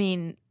imagine. I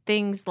mean,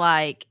 things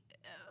like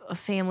a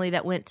family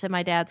that went to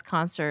my dad's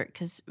concert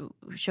because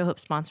Show Hope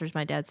sponsors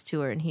my dad's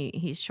tour, and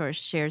he sure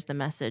shares the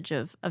message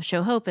of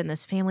Show Hope, and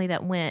this family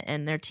that went,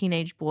 and their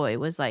teenage boy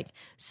was like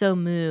so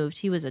moved.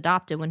 He was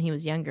adopted when he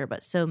was younger,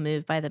 but so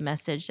moved by the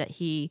message that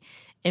he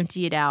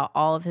emptied out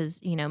all of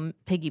his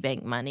piggy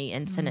bank money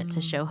and sent it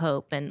to Show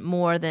Hope, and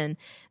more than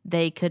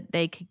they could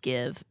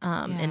give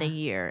in a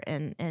year,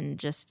 and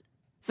just.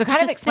 So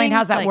kind of explain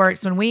how that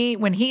works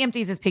when he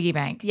empties his piggy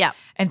bank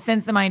and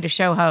sends the money to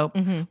Show Hope.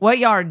 What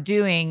y'all are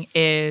doing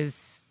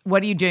is,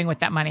 what are you doing with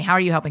that money? How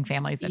are you helping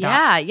families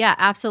adopt? Yeah,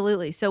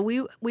 absolutely. So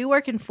we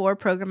work in 4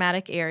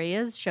 programmatic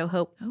areas. Show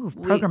Hope. Oh,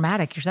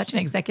 programmatic. You're such an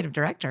executive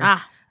director.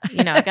 I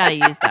got to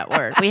use that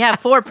word. We have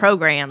 4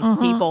 programs,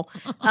 people.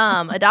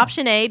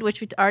 Adoption Aid,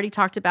 which we already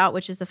talked about,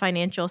 which is the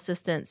financial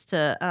assistance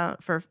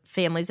for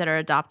families that are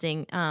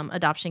adopting.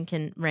 Adoption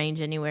can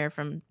range anywhere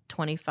from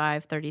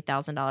 $25,000,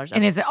 $30,000.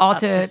 And is it all up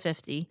to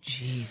 $50,000?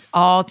 Jeez,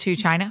 all to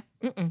China?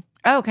 Mm-mm.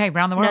 Oh, okay,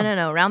 around the world.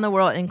 No, around the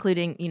world,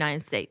 including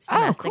United States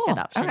domestic cool.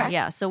 adoption. Okay.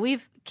 Yeah, so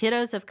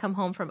kiddos have come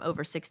home from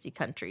over 60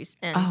 countries.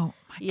 And oh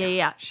my gosh.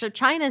 Yeah. So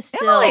China's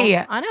still. Emily,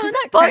 I know. Does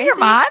this blow your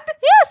mind?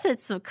 Yes,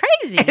 it's so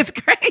crazy. It's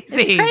crazy.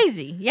 It's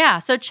crazy. Yeah.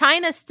 So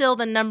China's still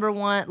the number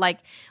one. Like,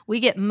 we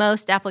get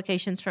most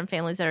applications from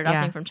families that are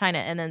adopting from China,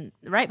 and then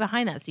right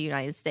behind that's the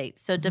United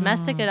States. So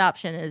domestic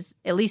adoption is,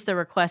 at least the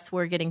requests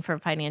we're getting for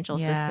financial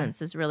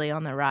assistance is really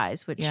on the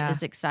rise, which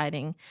is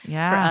exciting for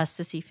us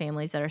to see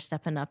families that are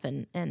stepping up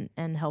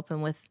and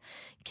helping with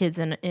kids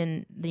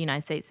in the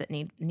United States that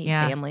need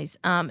families.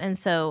 And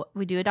so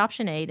we do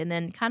Adoption Aid, and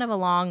then kind of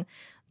along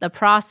the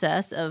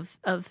process of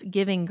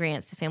giving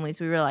grants to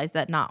families, we realize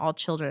that not all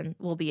children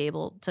will be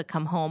able to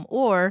come home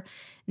or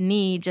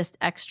need just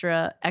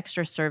extra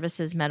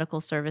services,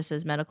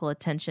 medical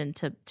attention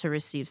to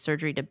receive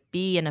surgery, to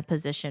be in a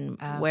position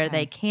where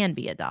they can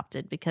be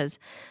adopted, because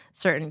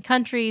certain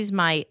countries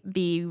might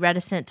be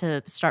reticent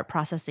to start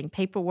processing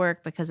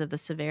paperwork because of the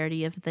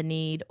severity of the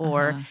need,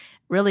 or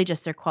really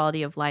just their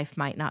quality of life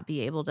might not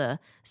be able to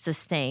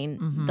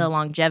sustain the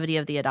longevity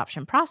of the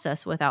adoption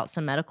process without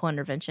some medical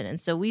intervention.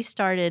 And so we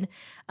started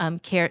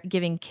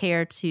giving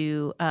care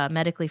to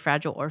medically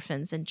fragile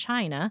orphans in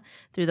China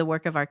through the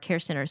work of our care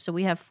centers. So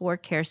we have 4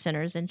 care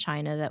centers in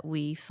China that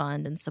we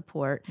fund and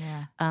support.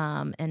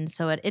 And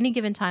so at any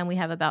given time, we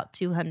have about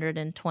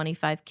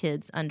 225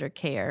 kids under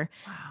care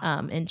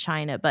in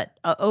China. But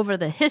over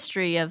the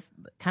history of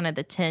kind of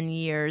the 10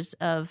 years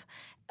of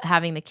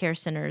having the care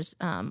centers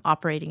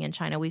operating in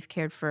China, we've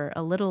cared for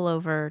a little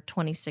over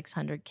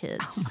 2,600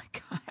 kids. Oh my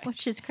gosh.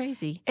 Which is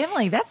crazy.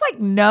 Emily, that's like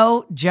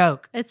no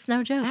joke. It's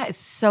no joke. That is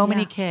so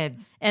many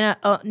kids. And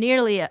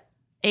nearly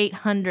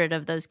 800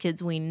 of those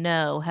kids we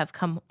know have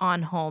come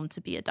on home to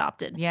be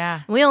adopted.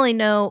 Yeah. We only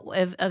know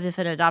if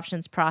an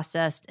adoption's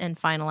processed and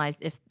finalized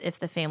if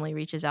the family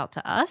reaches out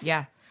to us.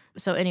 Yeah.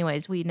 So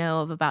anyways, we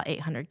know of about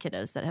 800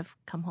 kiddos that have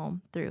come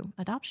home through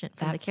adoption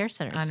from the care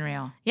centers.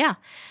 Unreal. Yeah.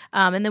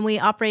 And then we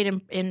operate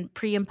in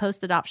pre and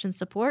post adoption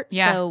support.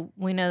 Yeah. So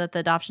we know that the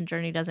adoption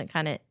journey doesn't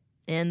kind of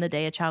end the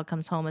day a child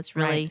comes home. It's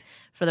really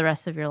for the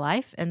rest of your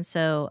life. And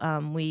so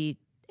we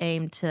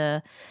aim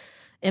to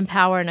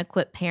empower and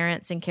equip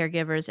parents and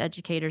caregivers,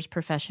 educators,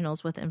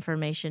 professionals with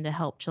information to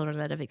help children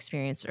that have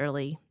experienced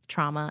early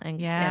trauma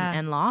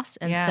and loss.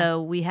 And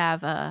so we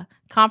have a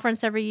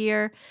conference every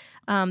year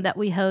that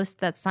we host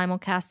that's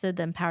simulcasted,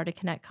 the Empower to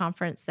Connect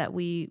conference that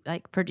we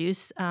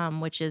produce,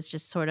 which is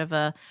just sort of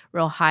a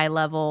real high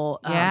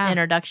level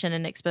introduction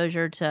and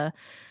exposure to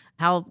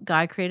how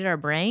God created our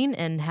brain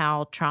and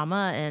how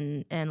trauma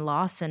and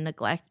loss and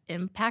neglect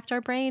impact our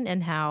brain,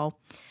 and how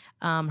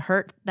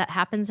hurt that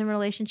happens in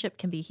relationship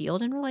can be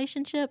healed in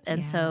relationship.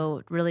 And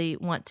so really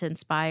want to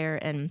inspire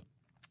and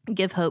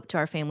give hope to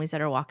our families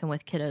that are walking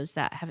with kiddos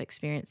that have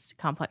experienced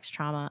complex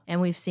trauma. And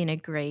we've seen a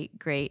great,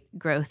 great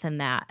growth in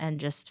that,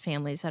 and just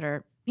families that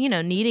are,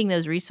 needing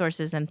those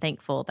resources and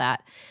thankful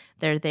that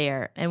they're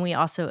there. And we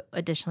also,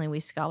 additionally, we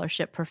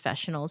scholarship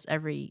professionals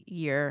every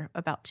year,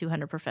 about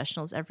 200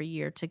 professionals every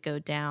year, to go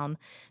down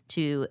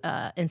to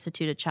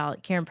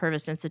Karen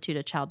Purvis Institute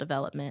of Child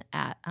Development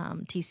at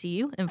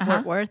TCU in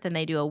Fort Worth, and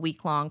they do a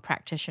week-long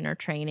practitioner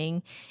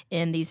training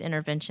in these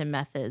intervention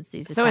methods.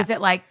 So is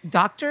it like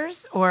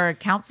doctors or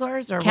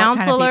counselors or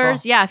counselors? What kind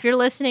of people? Yeah, if you're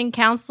listening,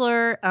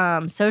 counselor,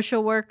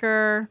 social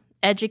worker,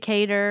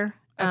 educator,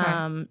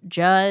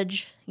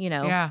 judge,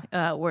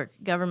 work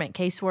government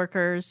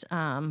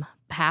caseworkers,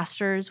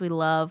 pastors. We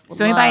love.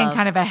 So anybody in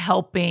kind of a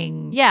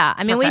helping. Yeah,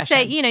 I mean,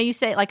 profession. we say, you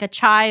say like a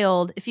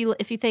child. If you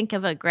think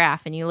of a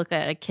graph and you look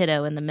at a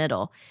kiddo in the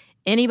middle,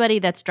 anybody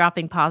that's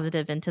dropping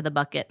positive into the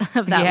bucket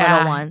of that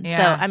little one. Yeah.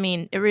 So I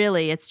mean,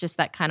 it's just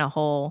that kind of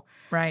whole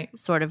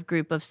sort of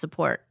group of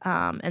support.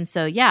 And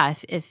so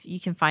if you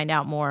can find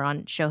out more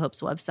on Show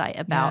Hope's website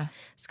about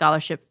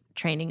scholarship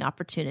training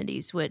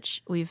opportunities,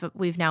 which we've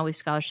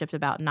scholarshiped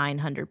about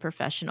 900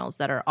 professionals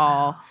that are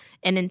all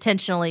and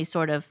intentionally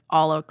sort of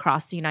all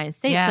across the United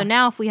States. Yeah. So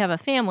now if we have a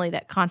family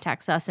that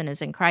contacts us and is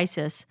in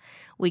crisis,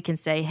 we can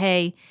say,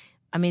 hey,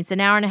 I mean, it's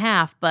an hour and a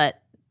half, but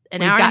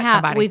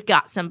we've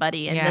got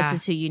somebody, and this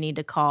is who you need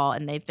to call.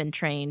 And they've been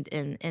trained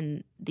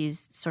in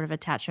these sort of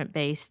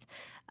attachment-based,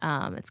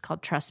 it's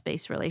called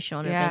trust-based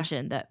relational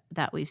intervention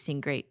that we've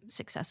seen great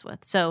success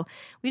with. So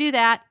we do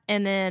that.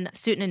 And then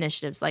student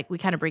initiatives, like we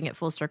kind of bring it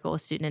full circle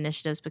with student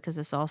initiatives because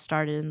this all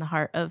started in the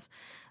heart of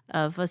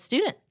a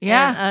student.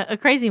 Yeah. A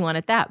crazy one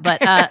at that,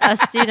 but a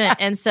student.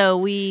 And so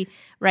we,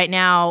 right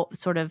now,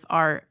 sort of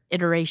our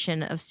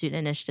iteration of student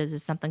initiatives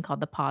is something called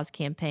the Pause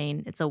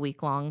Campaign. It's a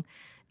week-long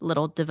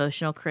little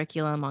devotional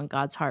curriculum on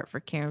God's heart for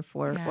caring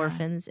for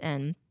orphans.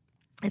 And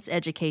it's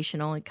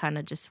educational. It kind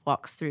of just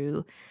walks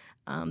through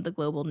the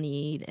global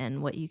need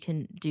and what you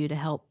can do to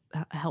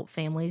help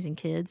families and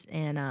kids.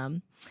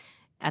 And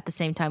at the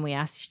same time, we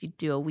ask you to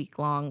do a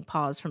week-long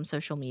pause from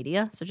social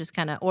media. So just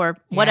kind of, or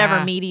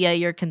whatever media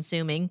you're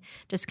consuming,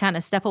 just kind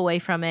of step away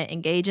from it,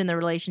 engage in the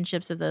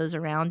relationships of those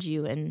around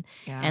you,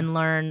 and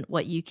learn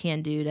what you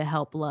can do to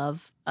help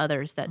love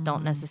others that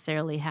don't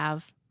necessarily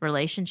have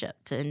relationship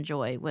to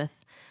enjoy with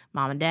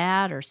mom and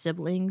dad or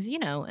siblings,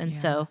 And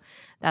so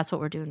that's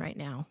what we're doing right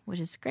now, which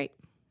is great.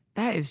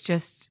 That is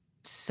just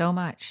so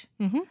much.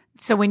 Mm-hmm.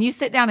 So when you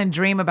sit down and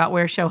dream about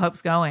where Show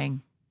Hope's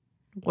going,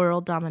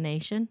 world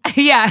domination.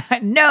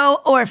 No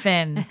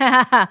orphans.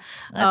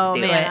 Let's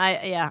do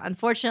it.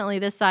 Unfortunately,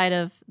 this side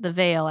of the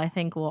veil, I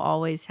think, will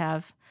always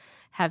have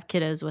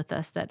kiddos with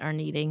us that are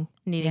needing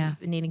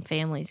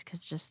families,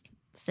 because just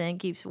sin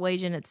keeps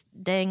waging its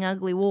dang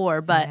ugly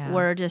war. But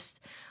we're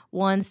just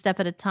one step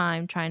at a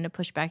time trying to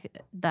push back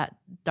that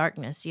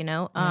darkness,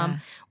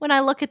 When I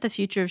look at the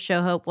future of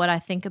Show Hope, what I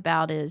think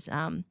about is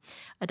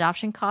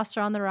adoption costs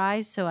are on the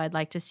rise. So I'd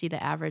like to see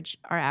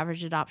our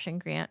average adoption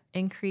grant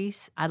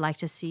increase. I'd like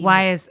to see.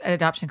 Why is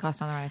adoption cost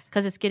on the rise?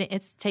 Because it's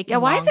taking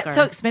longer. Why is it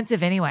so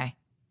expensive anyway?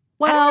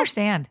 I don't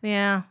understand.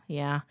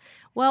 Yeah.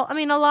 Well, I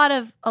mean, a lot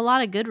of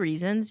good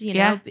reasons,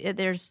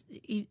 There's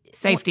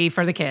safety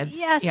for the kids.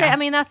 I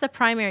mean, that's the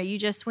primary.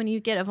 When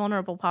you get a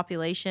vulnerable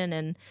population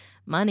and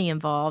money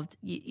involved,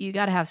 you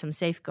got to have some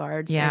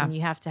safeguards, and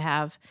you have to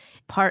have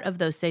part of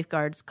those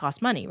safeguards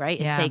cost money,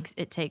 right?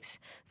 It takes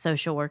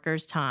social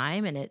workers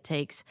time, and it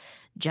takes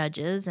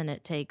judges, and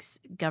it takes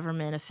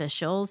government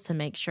officials to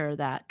make sure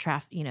that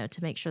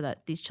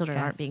these children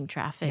aren't being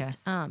trafficked.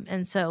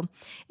 And so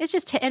it's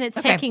just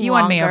it's taking you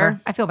longer. Won me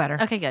over. I feel better.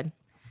 Okay, good.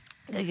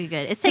 Good.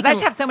 It's I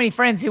just have so many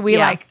friends who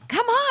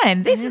come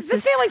on, this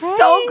family's crazy.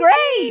 So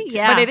great.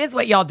 Yeah. But it is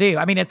what y'all do.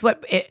 I mean,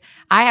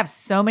 I have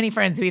so many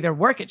friends who either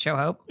work at Show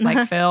Hope,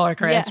 like Phil or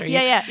Chris or you.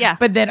 Yeah.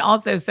 But then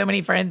also so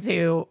many friends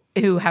who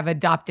have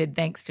adopted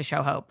thanks to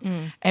Show Hope.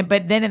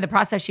 But then in the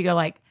process you go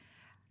like,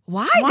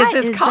 why does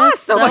this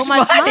cost so much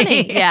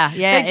money? Yeah.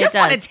 They just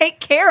want to take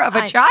care of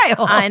a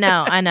child. I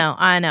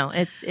know.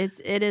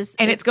 It is.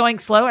 And it's going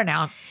slower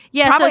now.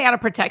 Yeah, probably out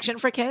of protection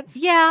for kids.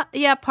 Yeah.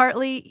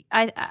 Partly,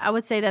 I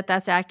would say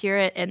that's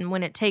accurate. And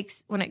when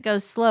it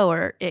goes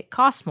slower, it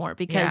costs more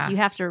because you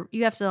have to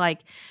like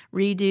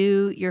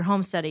redo your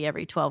home study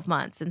every 12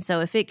 months. And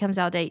so if it comes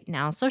out of date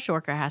now, a social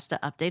worker has to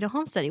update a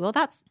home study. Well,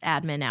 that's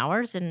admin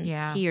hours, and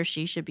he or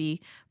she should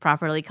be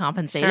properly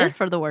compensated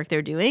for the work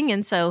they're doing.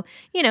 And so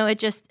it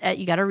just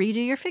you got to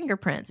redo your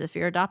fingerprints if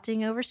you're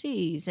adopting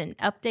overseas and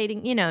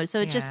updating. So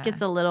it just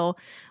gets a little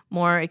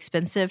more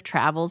expensive,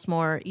 travels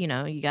more,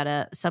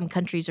 some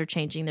countries are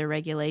changing their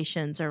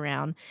regulations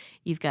around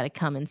you've got to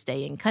come and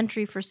stay in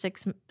country for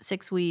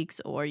six weeks,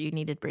 or you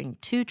need to bring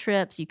 2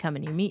 trips. You come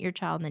and you meet your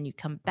child, and then you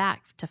come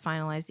back to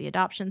finalize the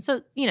adoption.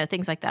 So,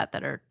 things like that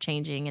are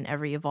changing and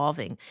ever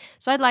evolving.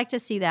 So I'd like to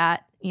see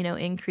that,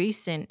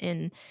 increase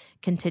and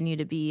continue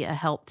to be a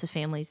help to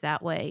families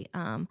that way.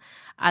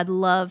 I'd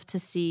love to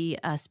see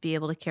us be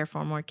able to care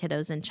for more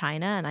kiddos in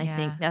China, and I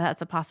think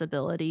that's a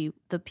possibility.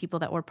 The people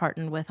that we're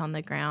partnered with on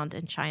the ground around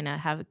in China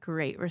have a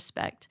great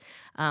respect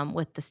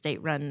with the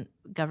state-run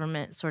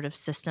government sort of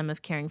system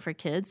of caring for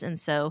kids. And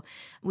so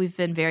we've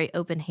been very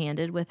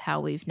open-handed with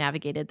how we've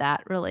navigated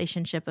that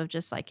relationship of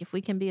just like, if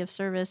we can be of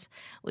service,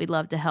 we'd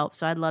love to help.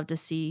 So I'd love to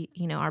see,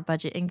 our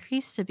budget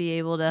increase to be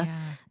able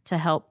to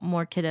help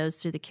more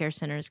kiddos through the care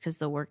centers, because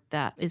the work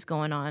that is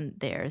going on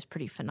there is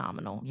pretty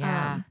phenomenal.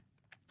 Yeah.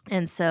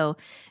 And so,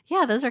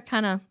 those are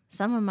kind of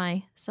some of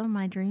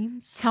my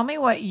dreams. Tell me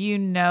what you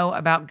know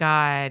about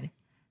God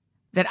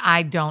that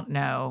I don't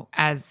know,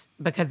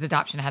 because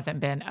adoption hasn't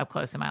been up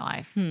close in my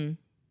life.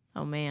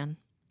 Oh man.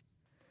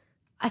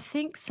 I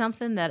think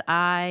something that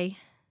I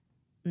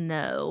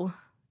know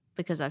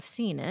because I've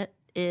seen it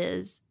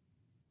is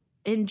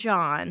in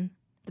John,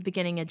 the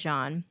beginning of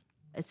John,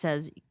 it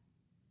says,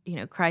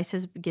 Christ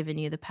has given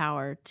you the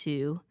power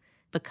to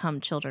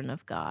become children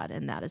of God,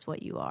 and that is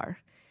what you are.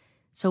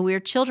 So we're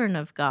children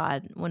of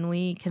God when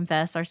we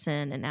confess our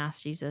sin and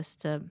ask Jesus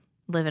to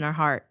live in our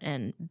heart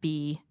and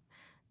be,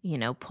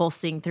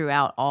 pulsing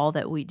throughout all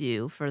that we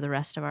do for the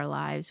rest of our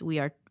lives.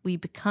 We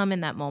become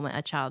in that moment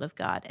a child of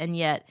God. And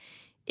yet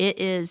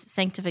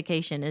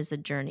sanctification is a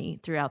journey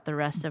throughout the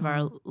rest of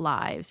our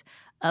lives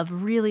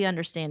of really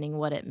understanding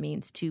what it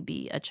means to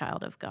be a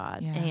child of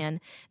God. Yeah. And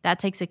that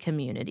takes a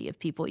community of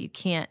people. You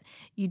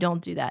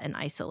don't do that in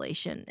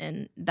isolation.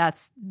 And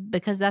that's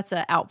because that's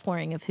an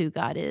outpouring of who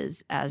God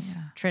is as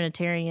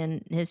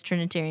Trinitarian, his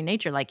Trinitarian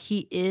nature. Like,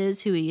 he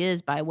is who he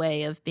is by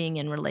way of being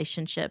in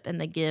relationship and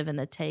the give and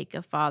the take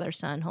of Father,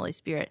 Son, Holy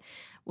Spirit.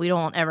 We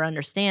don't ever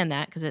understand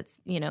that because it's,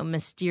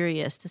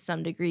 mysterious to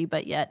some degree,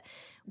 but yet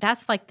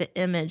that's like the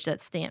image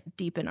that's stamped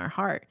deep in our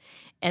heart.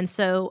 And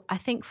so I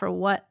think for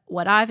what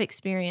I've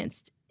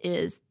experienced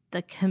is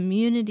the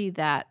community,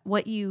 that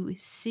what you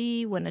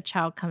see when a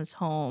child comes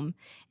home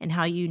and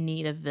how you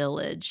need a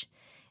village,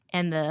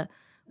 and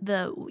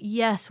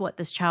what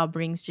this child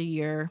brings to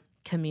your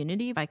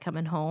community by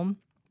coming home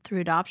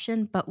through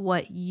adoption, but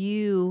what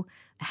you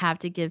have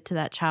to give to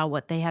that child,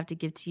 what they have to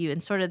give to you,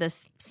 and sort of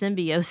this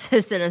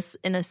symbiosis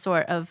in a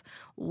sort of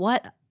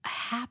what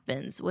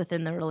happens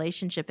within the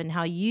relationship and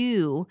how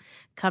you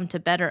come to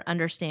better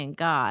understand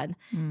God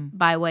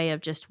by way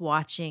of just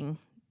watching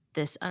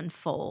this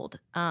unfold.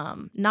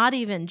 Not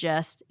even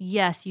just,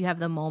 yes, you have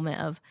the moment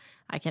of,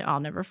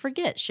 I'll never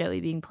forget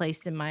Shoei being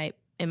placed in my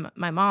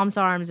mom's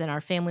arms, and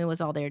our family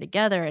was all there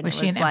together. And was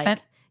she an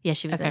infant? Yeah,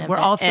 she was an infant. Were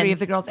all three of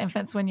the girls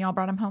infants when y'all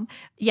brought them home?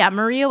 Yeah,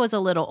 Maria was a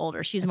little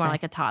older. She was more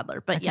like a toddler,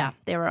 but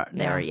they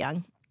were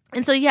young.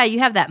 And so, you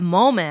have that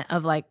moment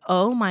of like,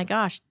 oh my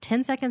gosh,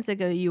 10 seconds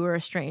ago you were a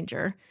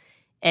stranger,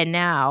 and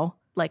now,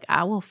 like,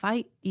 I will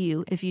fight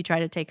you if you try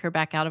to take her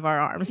back out of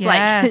our arms.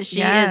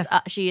 Yes,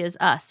 like, she is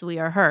us. We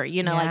are her.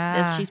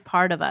 Like this, she's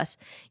part of us.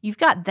 You've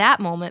got that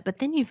moment, but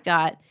then you've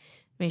got,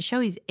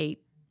 Shoei's 8.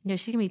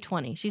 She's gonna be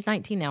 20. She's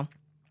 19 now.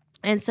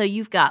 And so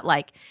you've got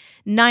like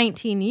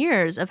 19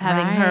 years of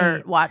having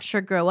her watch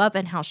her grow up,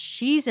 and how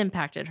she's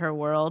impacted her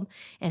world,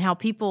 and how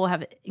people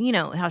have,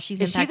 how she's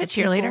impacted. Is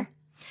she the cheerleader? People.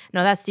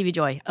 No, that's Stevie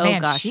Joy. Oh,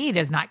 man, gosh. She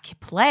does not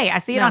play. I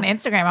see it on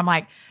Instagram. I'm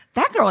like,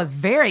 that girl is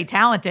very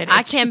talented.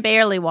 I can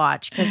barely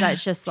watch because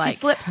it's just like. She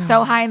flips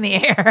so high in the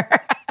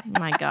air.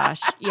 My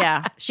gosh.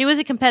 Yeah. She was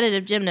a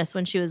competitive gymnast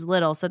when she was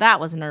little, so that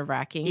was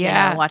nerve-wracking.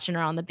 Yeah. Watching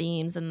her on the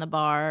beams and the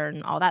bar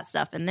and all that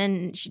stuff. And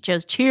then she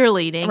chose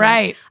cheerleading.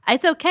 Right.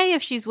 It's okay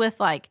if she's with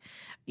like,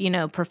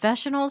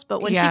 professionals,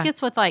 but when she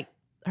gets with like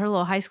her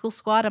little high school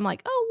squad, I'm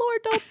like, oh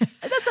Lord,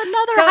 that's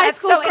another high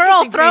school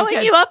girl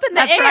throwing you up in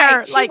the air.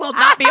 Right. She will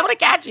not be able to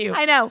catch you.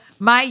 I know.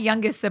 My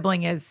youngest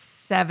sibling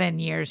is 8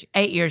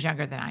 years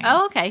younger than I am.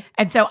 Oh, okay.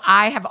 And so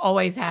I have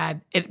always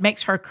it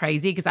makes her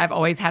crazy because I've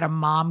always had a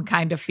mom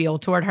kind of feel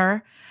toward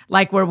her,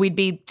 like where we'd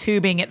be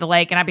tubing at the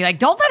lake and I'd be like,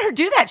 don't let her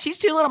do that. She's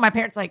too little. My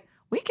parents like,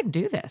 we can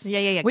do this.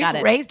 Yeah.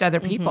 We've raised other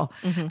people.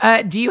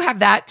 Do you have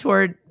that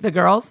toward the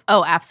girls?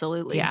 Oh,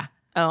 absolutely. Yeah.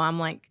 Oh, I'm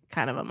like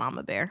kind of a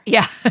mama bear.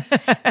 Yeah.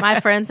 My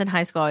friends in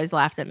high school always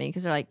laughed at me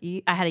because they're like,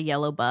 I had a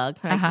yellow bug.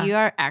 Like, you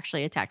are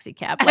actually a taxi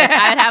cab. Like,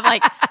 I'd have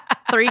like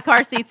 3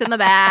 car seats in the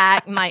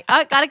back. I'm like,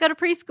 oh, gotta go to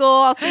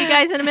preschool. I'll see you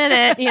guys in a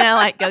minute.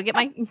 Like, go get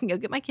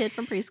my kid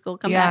from preschool.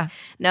 Come back.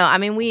 No,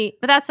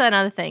 but that's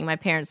another thing. My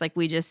parents, like,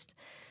 we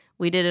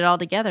did it all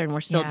together, and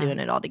we're still doing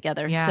it all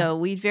together. Yeah. So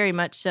we very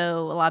much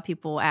so. A lot of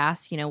people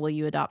ask, will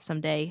you adopt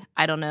someday?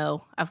 I don't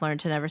know. I've learned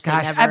to never say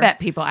never. I bet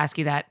people ask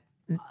you that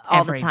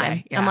all the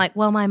time. Yeah. I'm like,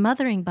 well, my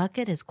mothering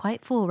bucket is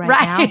quite full right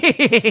now.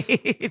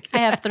 I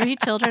have 3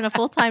 children, a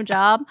full-time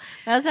job.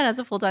 My husband has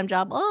a full-time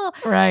job. Oh,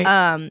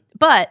 right.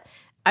 But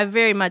I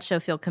very much so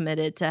feel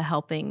committed to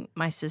helping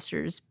my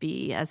sisters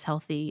be as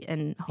healthy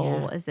and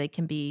whole as they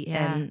can be.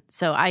 Yeah. And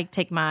so I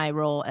take my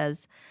role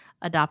as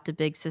adopted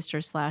big sister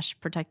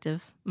 /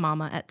 protective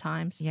mama at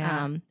times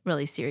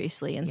really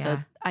seriously. And so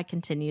I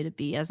continue to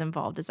be as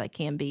involved as I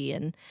can be,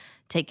 and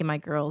taking my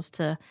girls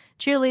to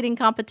cheerleading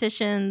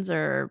competitions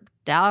or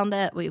down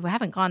to, we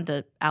haven't gone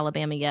to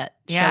Alabama yet.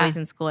 Shoei's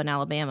in school in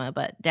Alabama,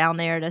 but down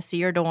there to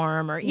see her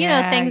dorm or,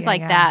 things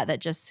like that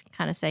just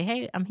kind of say,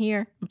 hey, I'm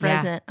here. I'm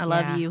present. I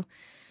love you.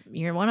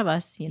 You're one of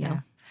us, you know.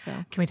 So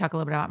can we talk a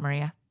little bit about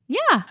Maria?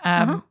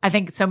 Yeah. I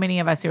think so many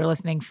of us who are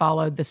listening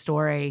followed the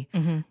story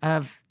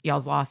of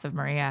y'all's loss of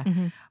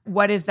Maria.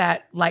 What is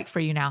that like for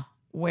you now?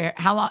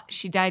 How long?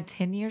 She died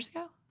 10 years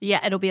ago?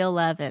 Yeah, it'll be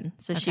 11.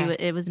 So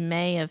it was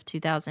May of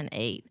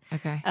 2008.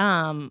 Okay.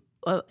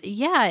 Well,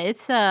 yeah,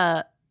 it's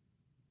I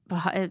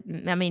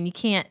mean, you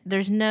can't,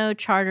 there's no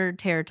chartered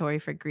territory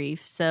for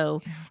grief.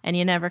 So, and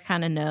you never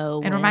kind of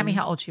know. And remind me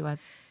how old she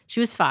was. She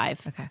was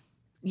 5. Okay.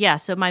 Yeah,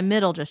 so my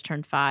middle just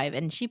turned 5,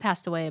 and she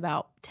passed away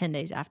about 10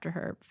 days after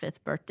her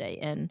 5th birthday,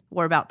 and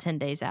we're about 10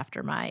 days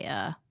after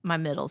my my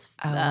middle's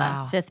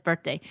 5th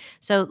birthday.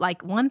 So,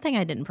 like, one thing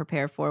I didn't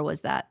prepare for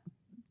was that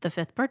the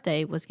 5th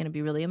birthday was going to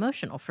be really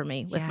emotional for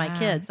me with my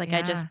kids. Like,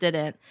 I just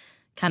didn't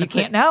kind of.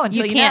 You can't know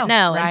until you can't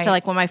know. Right. And so,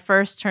 like, when I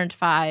first turned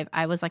 5,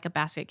 I was like a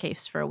basket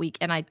case for a week,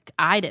 and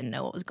I didn't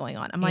know what was going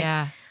on. I'm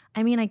like,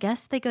 I mean, I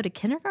guess they go to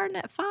kindergarten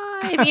at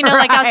 5. You know,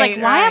 like I was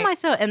like, why am I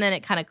so? And then it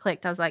kind of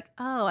clicked. I was like,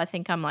 oh, I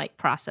think I'm like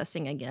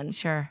processing again.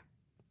 Sure.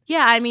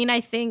 Yeah, I mean,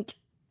 I think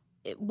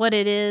what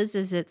it is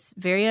it's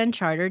very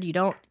uncharted. You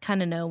don't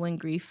kind of know when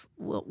grief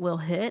will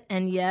hit,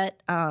 and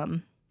yet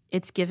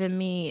it's given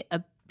me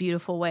a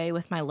beautiful way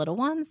with my little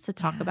ones to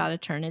talk about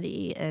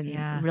eternity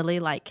and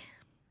really, like,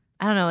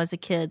 I don't know, as a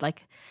kid,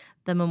 like,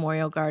 the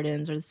memorial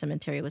gardens or the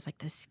cemetery was like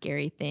this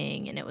scary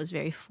thing, and it was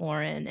very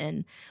foreign.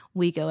 And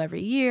we go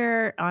every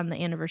year on the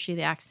anniversary of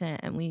the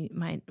accident, and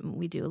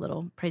we do a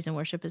little praise and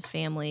worship as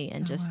family,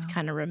 and just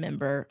kind of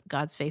remember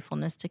God's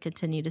faithfulness to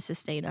continue to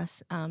sustain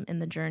us in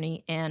the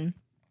journey. And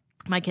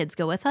my kids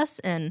go with us,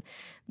 and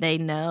they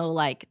know,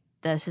 like,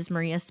 this is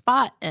Maria's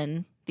spot,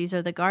 and these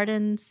are the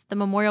gardens, the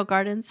memorial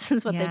gardens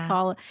is what they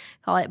call it.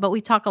 But we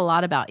talk a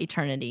lot about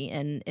eternity,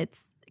 and it's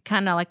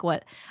kind of like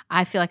what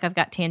I feel like I've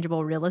got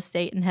tangible real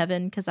estate in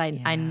heaven, because I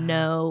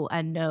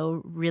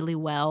know really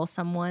well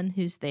someone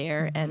who's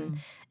there, and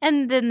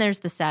then there's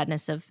the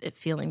sadness of it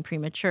feeling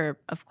premature,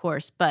 of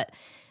course, but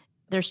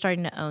they're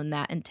starting to own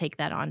that and take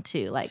that on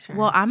too. Like,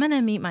 well, I'm going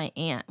to meet my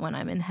aunt when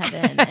I'm in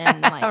heaven,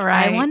 and like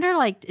I wonder,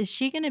 like, is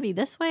she going to be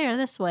this way or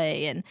this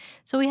way? And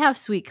so we have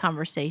sweet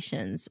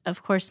conversations.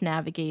 Of course,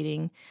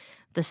 navigating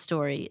the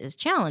story is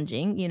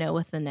challenging, you know,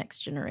 with the next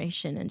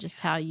generation, and just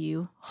how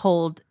you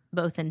hold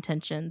both in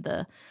tension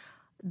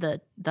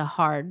the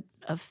hard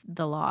of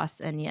the loss,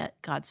 and yet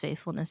God's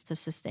faithfulness to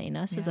sustain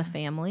us as a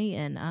family.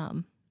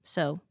 And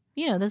so,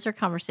 you know, those are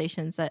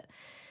conversations that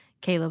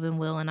Caleb and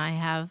Will and I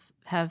have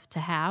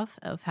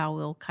of how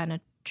we'll kind of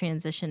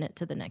transition it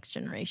to the next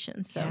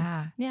generation. So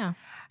yeah,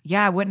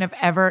 I wouldn't have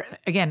ever,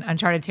 again,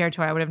 uncharted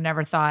territory. I would have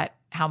never thought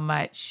how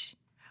much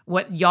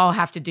what y'all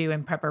have to do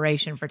in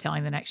preparation for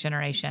telling the next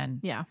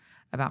generation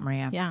about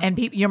Maria. And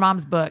your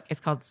mom's book is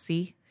called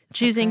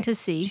Choosing to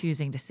See.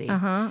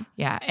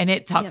 Yeah. And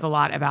it talks a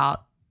lot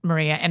about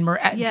Maria, and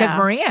because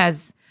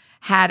Maria's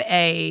had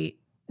a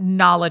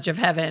knowledge of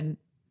heaven.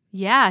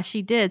 Yeah,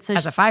 she did. So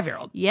as a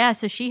 5-year-old. Yeah.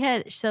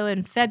 So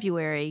in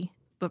February,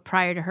 but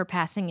prior to her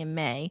passing in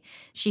May,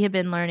 she had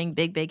been learning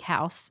Big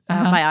House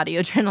by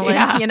Audio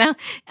Adrenaline, you know,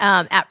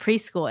 at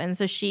preschool. And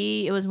so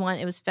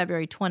it was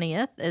February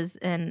 20th,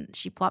 and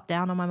she plopped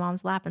down on my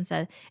mom's lap and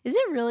said, "Is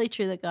it really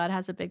true that God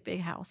has a big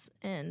house?"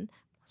 And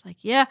like,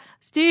 yeah,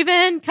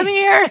 Steven, come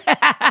here.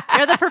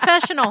 You're the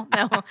professional.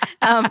 No.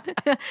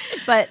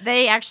 But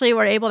they actually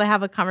were able to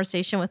have a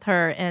conversation with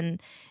her and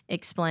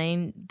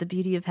explain the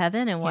beauty of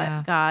heaven and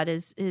what God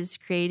is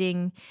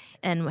creating,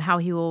 and how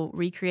he will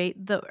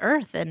recreate the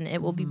earth, and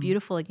it will be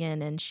beautiful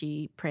again. And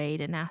she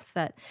prayed and asked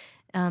that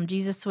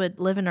Jesus would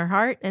live in her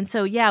heart. And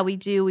so,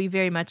 we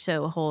very much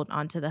so hold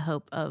on to the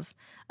hope of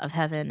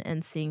heaven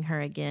and seeing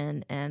her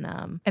again.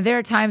 And there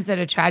are times that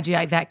a tragedy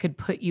like that could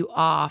put you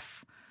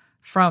off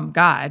from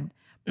God,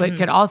 but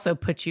could also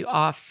put you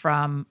off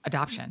from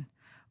adoption,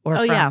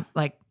 or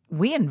like,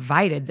 we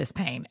invited this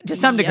pain to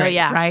some degree,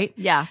 right?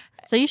 Yeah.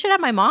 So you should have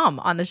my mom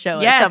on the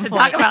show at some to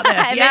point. Talk about this.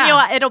 And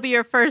then it'll be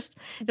your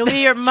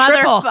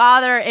mother,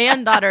 father,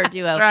 and daughter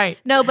duo. That's right.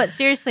 No, but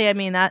seriously, I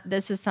mean,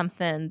 this is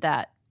something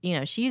that, you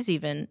know, she's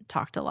even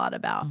talked a lot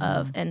about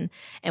and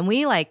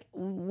we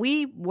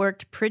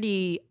worked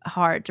pretty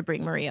hard to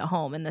bring Maria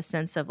home, in the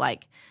sense of,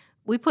 like,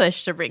 we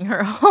pushed to bring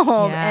her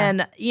home.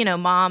 And, you know,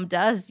 mom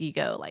does, you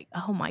go like,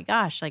 oh my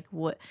gosh, like,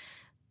 what,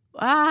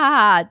 did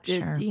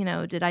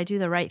I do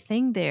the right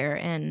thing there?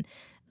 And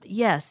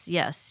yes,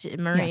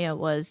 Maria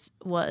was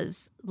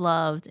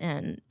loved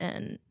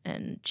and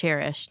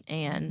cherished,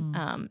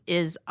 and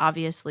is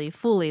obviously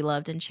fully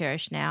loved and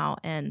cherished now.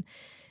 And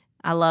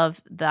I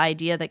love the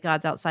idea that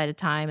God's outside of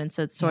time. And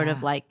so it's sort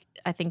of like,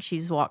 I think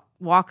she's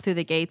walk through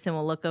the gates, and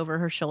we'll look over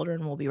her shoulder,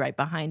 and we'll be right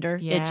behind her.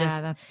 Yeah,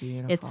 that's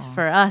beautiful. It's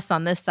for us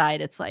on this side.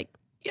 It's like,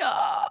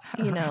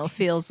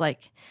 feels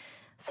like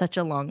such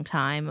a long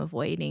time of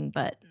waiting.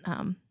 But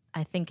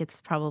I think it's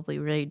probably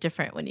really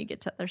different when you get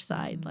to the other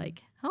side.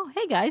 Like, oh,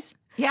 hey guys.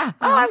 Yeah.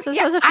 So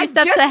this was a few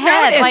steps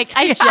ahead. Noticed. Like,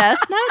 I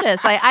just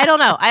noticed. Like, I don't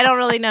know. I don't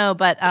really know.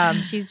 But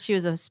she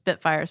was a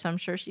Spitfire, so I'm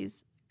sure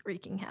she's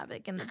wreaking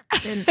havoc in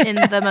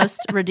the most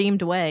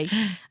redeemed way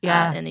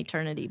in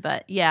eternity.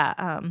 But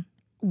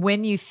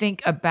when you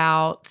think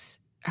about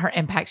her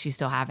impact she's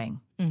still having,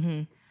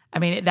 I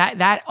mean,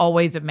 that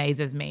always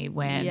amazes me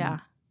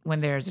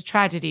when there's a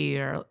tragedy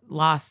or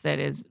loss that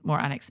is more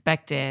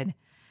unexpected,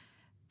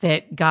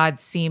 that God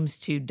seems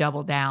to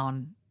double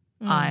down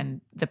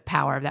on the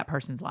power of that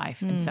person's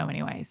life in so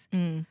many ways.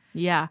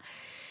 Yeah.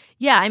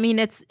 Yeah. I mean,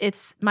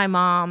 it's my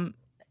mom.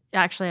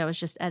 Actually, I was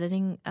just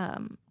editing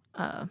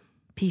a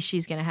piece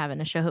she's going to have in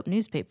a Show Hope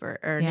newspaper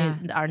or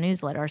our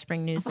newsletter, our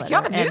spring newsletter. You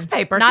have a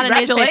newspaper? Not a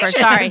newspaper.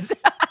 Sorry.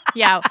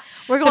 Yeah,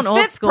 we're going the old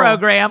fifth school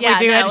program we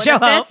do at Show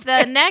Hope.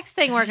 The next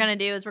thing we're going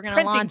to do is we're going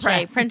to launch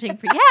press. a printing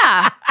press.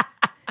 Yeah.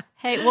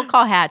 Hey, we'll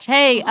call Hatch.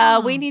 Hey,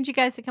 we need you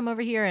guys to come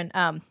over here and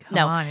Come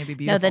on, it'd be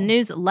beautiful. No, the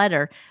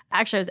newsletter.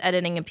 Actually, I was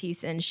editing a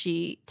piece and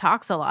she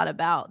talks a lot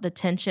about the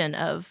tension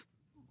of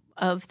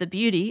the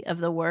beauty of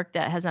the work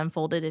that has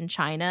unfolded in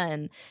China.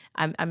 And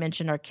I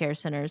mentioned our care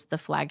centers, the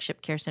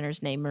flagship care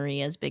centers named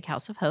Maria's Big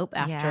House of Hope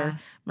after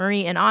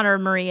Marie, in honor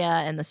of Maria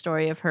and the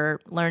story of her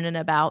learning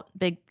about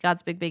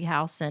God's big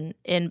house.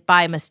 And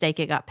by mistake,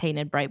 it got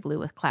painted bright blue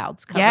with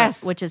clouds covered,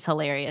 which is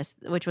hilarious,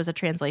 which was a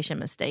translation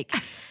mistake.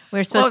 We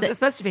were supposed what was it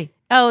supposed to be?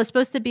 Oh, it was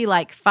supposed to be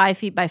like 5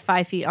 feet by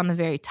 5 feet on the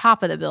very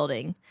top of the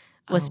building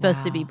was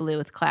supposed to be blue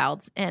with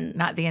clouds. And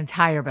not the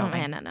entire building.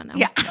 Oh, man, no.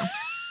 Yeah. No.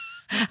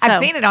 I've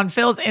seen it on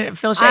Phil Shays'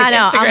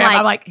 Instagram.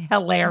 I'm like,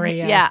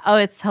 hilarious. Yeah. Oh,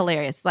 it's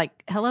hilarious.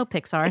 Like, hello,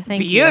 Pixar. It's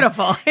Thank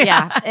beautiful. you.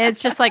 Yeah. It's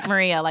just like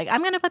Maria. Like,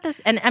 I'm going to put this.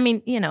 And I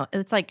mean,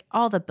 it's like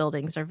all the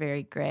buildings are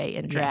very gray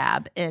and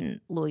drab in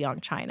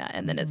Luoyang, China.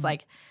 And then it's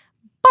like,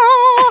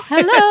 oh,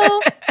 hello.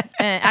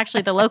 And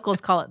actually, the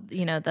locals call it,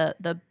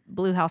 the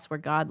blue house where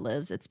God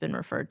lives. It's been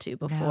referred to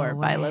before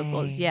by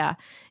locals. Yeah.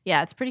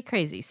 Yeah. It's pretty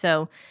crazy.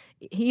 So,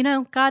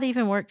 God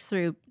even works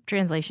through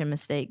translation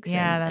mistakes.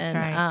 Yeah, that's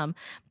right.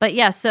 But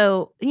yeah,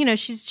 so,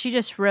 she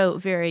just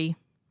wrote very,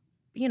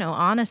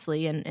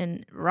 honestly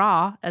and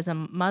raw as a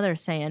mother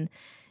saying,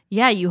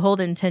 yeah, you hold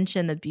in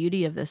tension the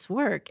beauty of this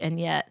work. And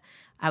yet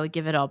I would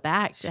give it all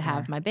back to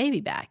have my baby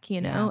back,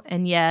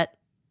 and yet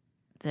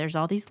there's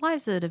all these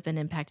lives that have been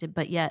impacted,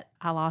 but yet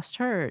I lost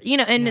her,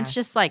 and it's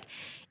just like,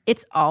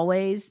 it's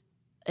always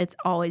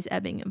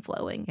ebbing and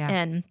flowing. Yeah.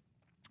 And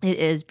it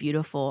is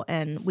beautiful.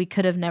 And we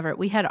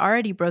had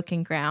already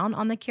broken ground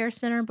on the care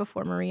center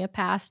before Maria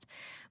passed,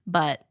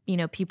 but,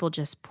 people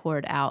just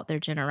poured out their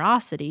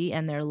generosity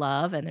and their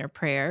love and their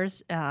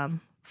prayers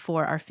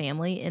for our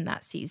family in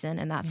that season.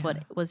 And that's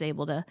what was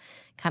able to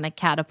kind of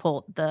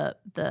catapult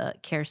the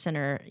care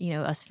center,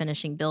 us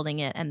finishing building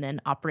it and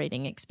then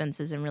operating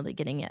expenses and really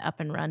getting it up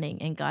and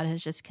running. And God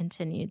has just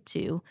continued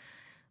to,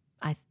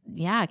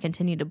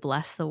 continue to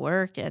bless the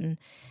work. And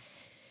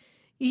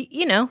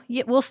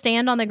we'll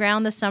stand on the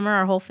ground this summer.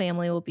 Our whole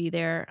family will be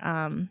there,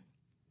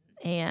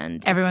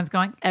 and everyone's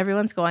going.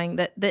 Everyone's going.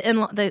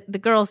 The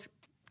girls,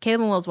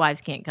 Caleb and Will's wives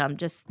can't come.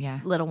 Just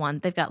little one.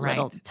 They've got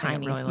little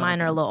tinies. Really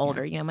Mine are a little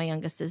older. My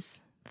youngest is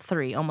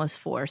 3, almost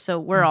 4. So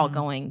we're all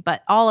going.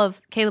 But all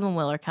of Caleb and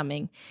Will are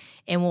coming,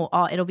 and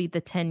it'll be the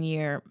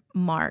 10-year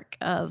mark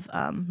of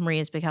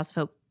Maria's Big House of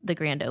Hope. The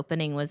grand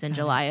opening was in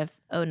July of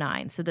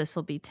 2009. So this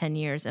will be 10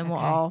 years, and we'll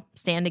all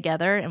stand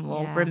together and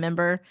we'll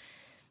remember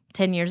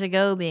 10 years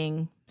ago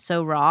being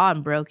so raw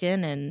and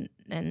broken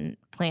and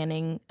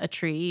planting a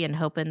tree and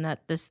hoping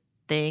that this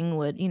thing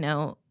would,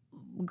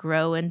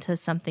 grow into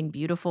something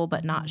beautiful,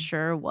 but not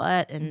sure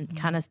what, and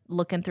kind of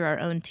looking through our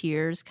own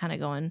tears, kind of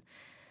going,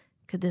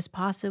 could this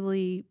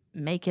possibly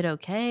make it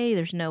okay?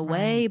 There's no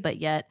way, but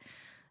yet,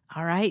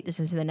 all right, this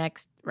is the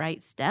next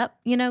right step,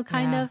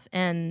 kind of.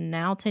 And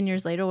now 10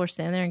 years later, we're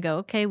standing there and go,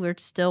 okay, we're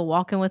still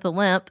walking with a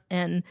limp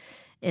and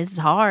it's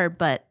hard,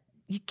 but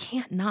you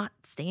can't not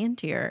stand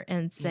here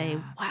and say,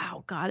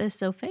 wow, God is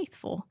so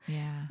faithful.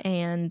 Yeah.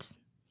 And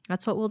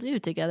that's what we'll do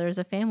together as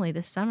a family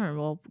this summer.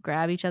 We'll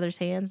grab each other's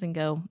hands and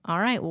go, all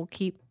right, we'll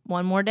keep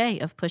one more day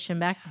of pushing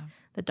back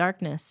the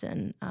darkness.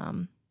 And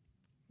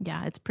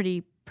it's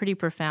pretty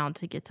profound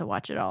to get to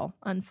watch it all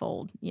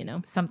unfold,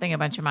 Something a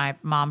bunch of my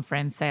mom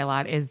friends say a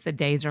lot is the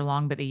days are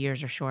long, but the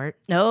years are short.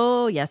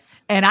 Oh, yes.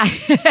 And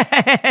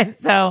and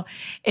so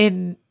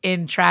in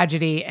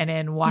tragedy and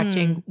in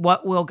watching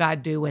what will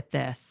God do with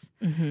this,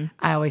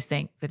 I always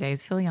think the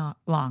days feel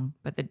long,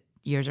 but the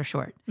years are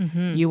short.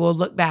 You will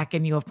look back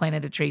and you have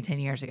planted a tree 10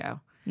 years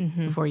ago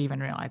before you even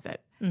realize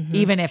it,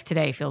 even if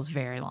today feels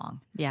very long.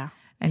 Yeah.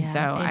 And so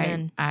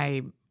Amen.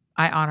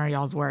 I honor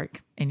y'all's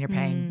work in your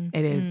pain.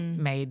 It has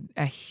made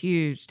a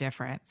huge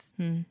difference,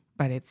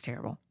 but it's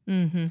terrible.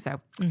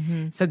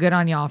 So good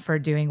on y'all for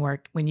doing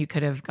work when you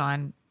could have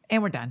gone,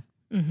 and we're done,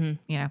 and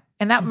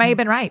that may have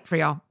been right for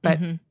y'all, but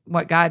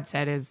what God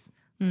said is,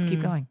 let's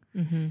keep going.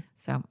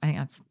 So I think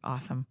that's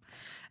awesome.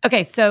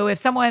 Okay. So if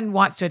someone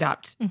wants to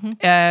adopt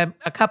a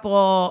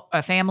couple,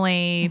 a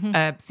family,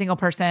 a single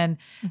person,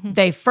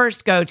 they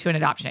first go to an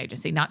adoption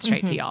agency, not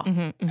straight to y'all.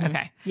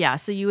 Okay. Yeah.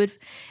 So you would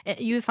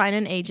find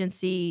an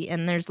agency,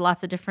 and there's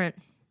lots of different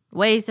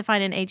ways to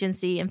find an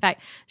agency. In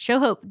fact, Show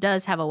Hope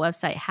does have a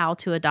website,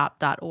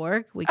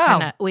 howtoadopt.org.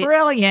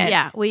 Brilliant.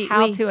 Yeah.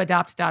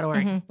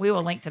 Howtoadopt.org. We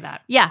will link to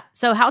that. Yeah.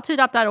 So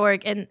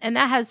howtoadopt.org. And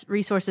that has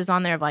resources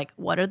on there of like,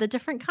 what are the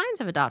different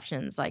kinds of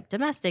adoptions, like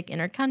domestic,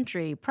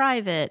 intercountry,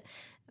 private,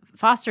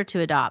 foster to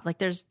adopt. Like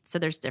there's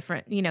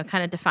different,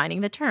 kind of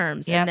defining the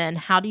terms. Yep. And then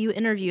how do you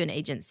interview an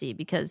agency?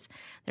 Because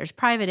there's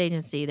private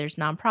agency, there's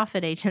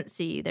nonprofit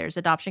agency, there's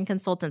adoption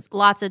consultants,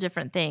 lots of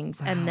different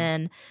things. Wow. And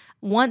then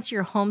once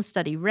you're home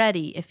study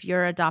ready, if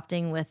you're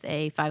adopting with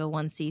a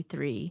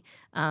 501c3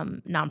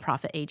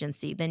 nonprofit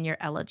agency, then you're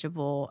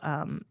eligible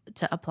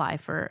to apply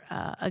for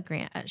a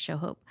grant at Show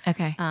Hope.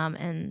 Okay.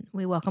 And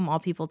we welcome all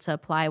people to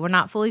apply. We're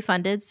not fully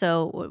funded,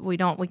 so we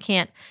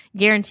can't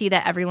guarantee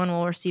that everyone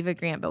will receive a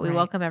grant, but we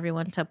welcome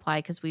everyone to apply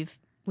because we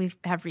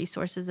have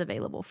resources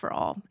available for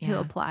all who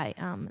apply.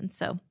 And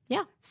so,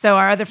 yeah. So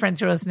our other friends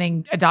who are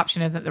listening,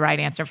 adoption isn't the right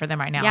answer for them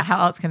right now. Yeah.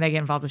 How else can they get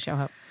involved with Show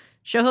Hope?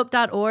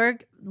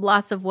 Showhope.org,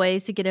 lots of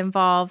ways to get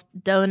involved.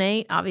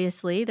 Donate,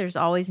 obviously. There's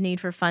always need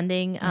for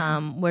funding.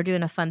 We're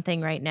doing a fun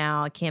thing right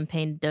now, a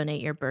campaign to donate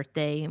your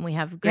birthday. And we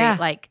have a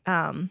great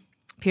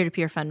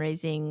peer-to-peer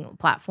fundraising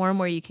platform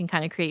where you can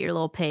kind of create your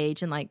little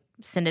page and like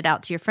send it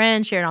out to your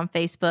friends, share it on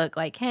Facebook.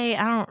 Like, hey,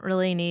 I don't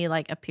really need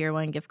like a Pier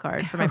 1 gift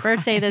card for my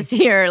birthday this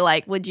year.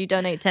 Like, would you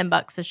donate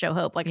 $10 to Show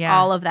Hope? Like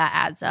all of that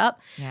adds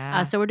up.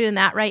 Yeah. So we're doing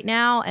that right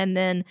now. And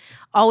then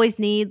always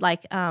need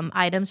like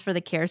items for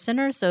the care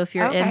center. So if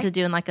you're into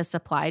doing like a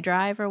supply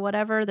drive or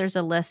whatever, there's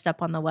a list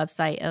up on the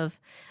website of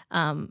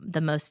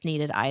the most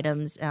needed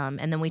items. And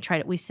then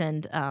we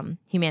send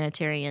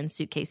humanitarian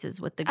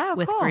suitcases with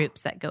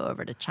groups that go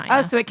over to China.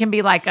 Oh, so it can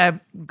be like a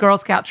Girl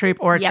Scout troop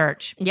or a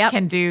church. Yep.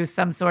 Can do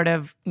some sort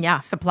of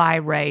supply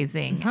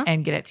raising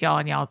and get it to y'all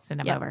and y'all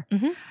send them over.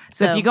 Mm-hmm.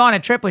 So if you go on a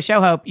trip with Show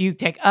Hope, you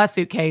take a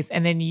suitcase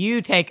and then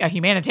you take a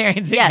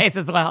humanitarian suitcase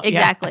as well.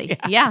 Exactly.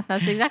 Yeah,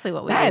 that's exactly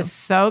what we do. That is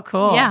so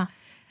cool. Yeah.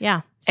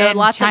 Yeah. So and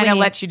lots China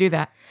lets you do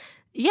that.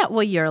 Yeah.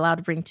 Well, you're allowed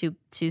to bring two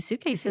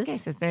suitcases. 2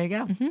 suitcases. There you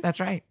go. Mm-hmm. That's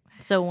right.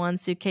 So one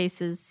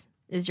suitcase is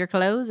your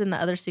clothes and the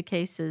other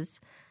suitcase is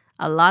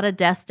a lot of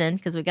destined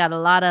because we got a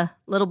lot of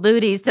little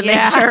booties to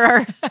make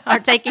sure are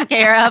taken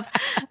care of.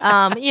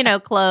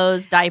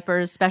 Clothes,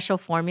 diapers, special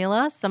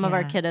formula. Some of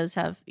our kiddos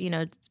have,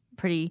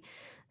 pretty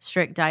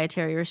strict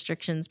dietary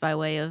restrictions by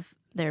way of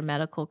their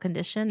medical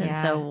condition. And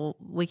so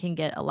we can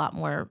get a lot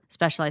more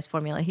specialized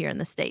formula here in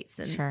the States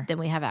than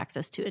we have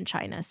access to in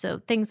China.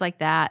 So things like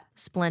that,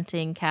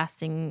 splinting,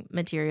 casting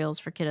materials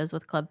for kiddos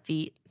with club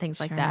feet, things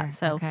like that.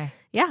 So,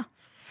 yeah.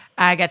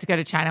 I got to go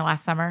to China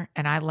last summer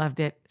and I loved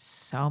it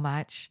so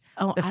much.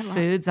 Oh, the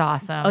food's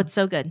awesome. Oh, it's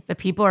so good. The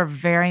people are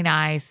very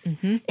nice.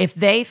 Mm-hmm. If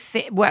they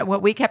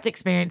what we kept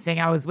experiencing,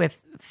 I was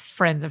with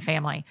friends and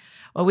family.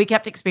 What we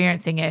kept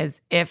experiencing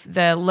is if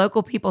the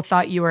local people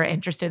thought you were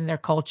interested in their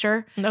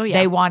culture,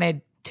 they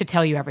wanted to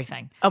tell you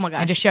everything. Oh my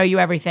gosh. And to show you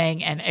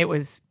everything. And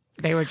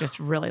they were just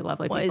really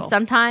lovely people.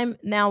 Sometime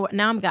now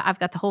I've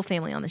got the whole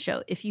family on the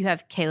show. If you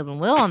have Caleb and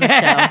Will on the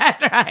show,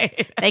 that's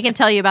right. They can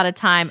tell you about a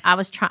time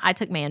I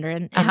took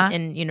Mandarin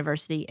in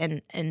university,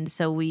 and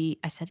so I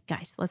said,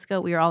 guys, let's go.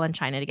 We were all in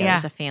China together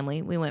as a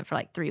family. We went for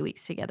like 3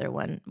 weeks together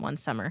one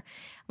summer.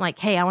 I'm like,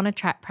 hey, I want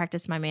to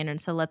practice my Mandarin,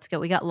 so let's go.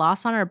 We got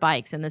lost on our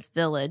bikes in this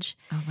village.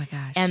 Oh my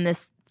gosh! And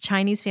this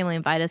Chinese family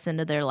invited us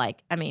into their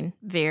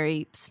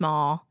very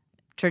small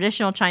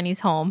traditional Chinese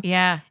home.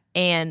 Yeah,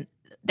 and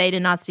they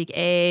did not speak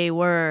a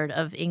word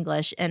of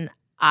English, and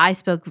I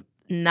spoke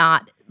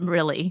not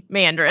really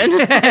Mandarin.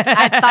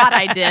 I thought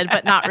I did,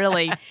 but not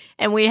really.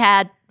 And we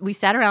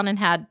sat around and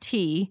had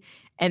tea,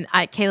 and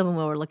Caleb and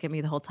Will were looking at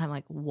me the whole time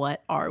like,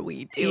 what are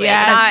we doing?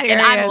 Yeah,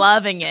 and I'm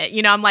loving it.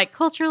 I'm like,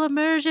 cultural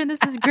immersion,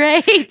 this is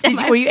great.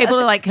 Were you able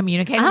to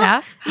communicate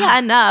enough? Yeah,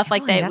 enough.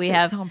 We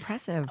have so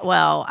impressive.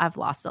 Well, I've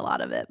lost a lot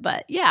of it,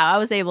 but yeah, I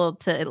was able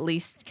to at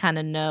least kind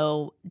of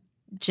know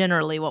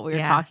generally what we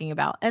were talking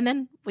about, and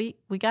then we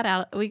got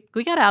out. We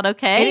got out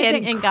okay. It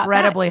is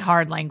incredibly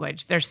hard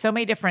language. There's so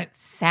many different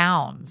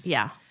sounds.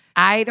 Yeah,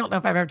 I don't know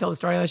if I've ever told the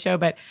story on the show,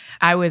 but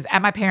I was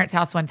at my parents'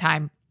 house one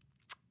time,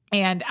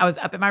 and I was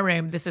up in my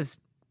room. This is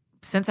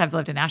since I've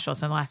lived in Nashville,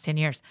 so in the last 10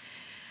 years,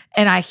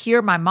 and I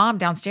hear my mom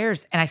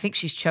downstairs, and I think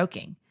she's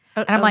choking,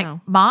 and I'm like, no.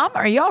 Mom,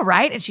 are you all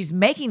right? And she's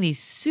making these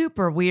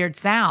super weird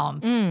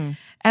sounds.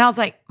 And I was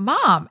like,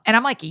 Mom. And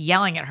I'm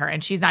yelling at her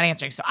and she's not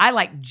answering. So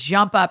I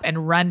jump up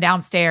and run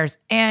downstairs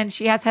and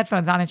she has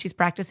headphones on and she's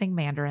practicing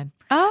Mandarin.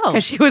 Oh.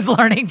 Because she was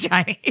learning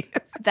Chinese.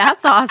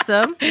 That's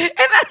awesome. Isn't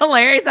that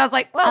hilarious? I was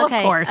like, well, of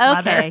course,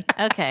 Mother.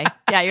 Okay.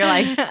 Yeah, you're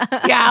like.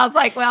 Yeah, I was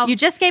like, well. You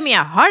just gave me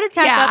a heart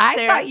attack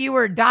upstairs. I thought you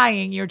were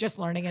dying. You're just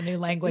learning a new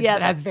language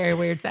that has very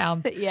weird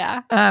sounds.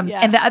 Yeah.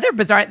 And the other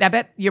bizarre, I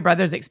bet your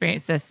brothers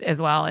experienced this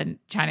as well in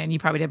China, and you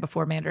probably did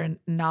before Mandarin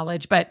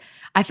knowledge, but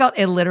I felt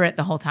illiterate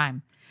the whole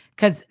time.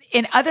 Because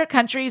in other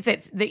countries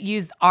that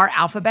use our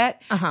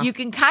alphabet, you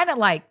can kind of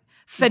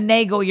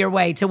finagle your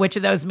way to which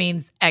of those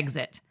means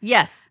exit.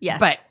 Yes.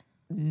 But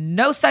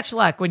no such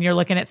luck when you're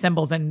looking at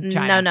symbols in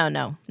China.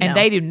 No. And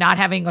they do not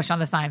have English on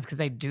the signs because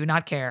they do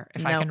not care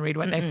if I can read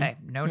what they say.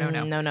 No.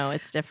 No,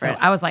 it's different.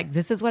 So I was like,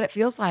 this is what it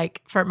feels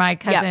like. For my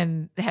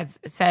cousin had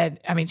said,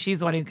 she's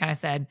the one who kind of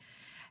said,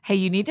 hey,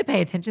 you need to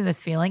pay attention to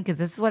this feeling because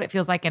this is what it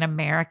feels like in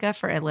America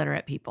for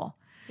illiterate people.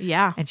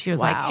 Yeah. And she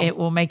was like, it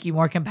will make you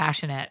more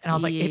compassionate. And I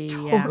was like, it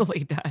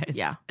totally does.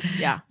 Yeah.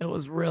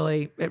 It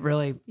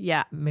really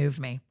moved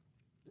me.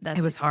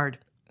 It was hard.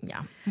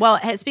 Yeah.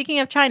 Well, speaking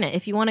of China,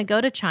 if you want to go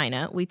to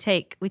China, we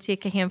take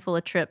a handful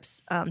of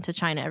trips to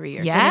China every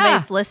year. Yeah. So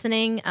anybody's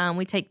listening,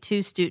 we take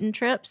 2 student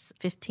trips,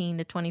 15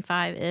 to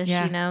 25-ish,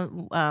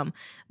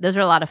 those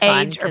are a lot of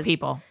fun. Age or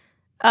people?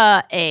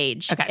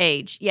 Age. Okay.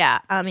 Age. Yeah.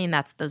 I mean,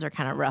 those are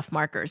kind of rough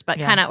markers, but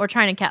we're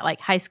trying to catch like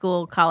high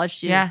school, college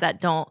students that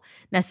don't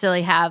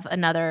necessarily have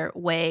another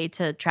way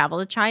to travel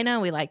to China.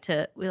 We like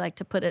to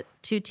put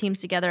 2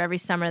 teams together every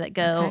summer that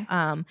go.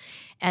 Okay.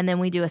 And then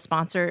we do a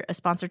sponsor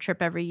trip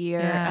every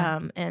year. Yeah.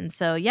 And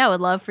so, I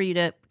would love for you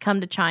to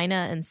come to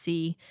China and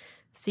see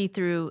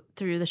through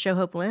the Show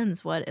Hope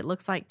lens what it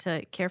looks like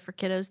to care for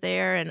kiddos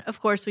there. And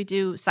of course we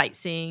do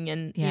sightseeing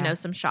and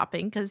some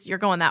shopping because you're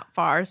going that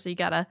far, so you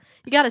gotta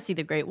see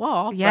the Great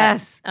Wall.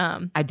 Yes.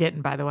 But, I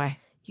didn't, by the way.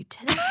 You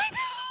didn't?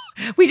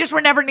 We just were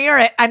never near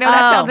it. I know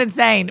that sounds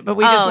insane, but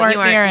we just weren't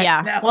near it.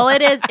 Yeah. No. Well,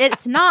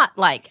 it's not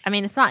like,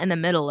 it's not in the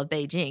middle of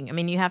Beijing. I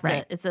mean, you have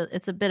to,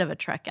 it's a bit of a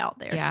trek out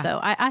there. Yeah. So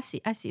I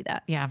see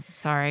that. Yeah.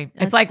 Sorry.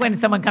 It's like when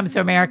someone comes to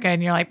America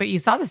and you're like, but you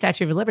saw the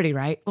Statue of Liberty,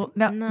 right? Well,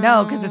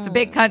 no, because it's a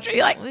big country.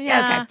 You're like,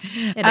 yeah,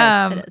 okay.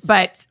 It is.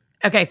 But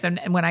okay. So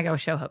when I go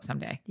Show Hope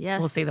someday,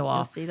 we'll see the wall.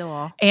 We'll see the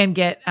wall. And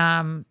get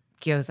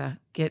gyoza,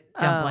 get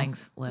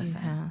dumplings.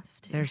 Listen,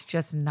 there's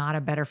just not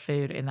a better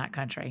food in that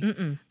country.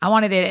 Mm-mm. I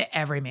wanted it at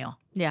every meal.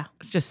 Yeah.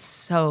 It's just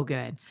so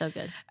good. So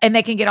good. And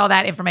they can get all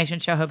that information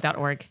at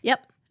showhope.org.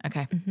 Yep.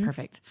 Okay,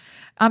 perfect.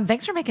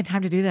 Thanks for making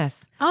time to do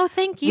this. Oh,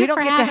 thank you. We don't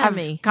for get to have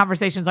me.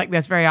 conversations like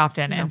this very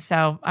often, No. and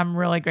so I'm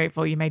really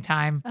grateful you made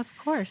time. Of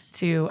course.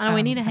 To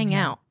we need to hang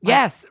out.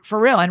 Yes, for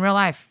real, in real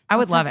life. I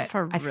would love it.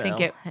 For I think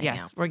real it. hang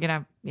Yes, out. we're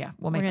gonna. Yeah,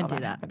 we'll make We're all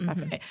gonna that do that.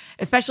 happen. That's it.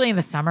 Especially in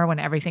the summer when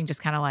everything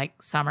just kind of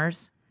like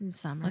summers.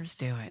 Summers. Let's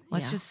do it.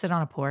 Let's Yeah. just sit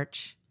on a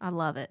porch. I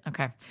love it.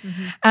 Okay.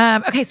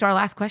 Mm-hmm. Okay. So our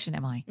last question,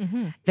 Emily,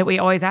 that we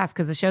always ask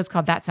because the show's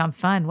called That Sounds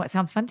Fun. What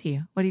sounds fun to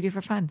you? What do you do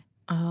for fun?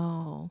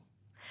 Oh,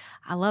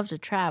 I love to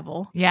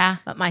travel. Yeah.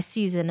 But my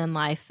season in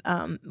life,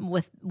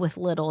 with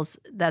littles,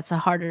 that's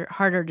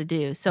harder to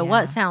do. So Yeah.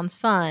 what sounds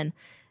fun?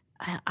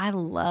 I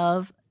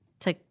love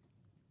to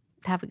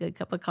have a good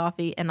cup of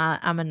coffee, and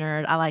I'm a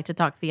nerd. I like to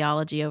talk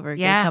theology over a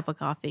good cup of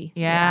coffee.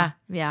 Yeah.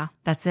 Yeah.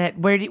 That's it.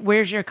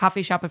 Where's your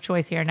coffee shop of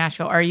choice here in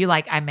Nashville? Or are you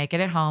like, I make it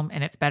at home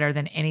and it's better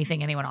than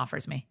anything anyone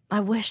offers me?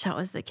 I wish that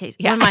was the case.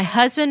 Yeah. When my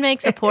husband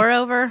makes a pour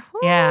over,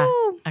 Yeah.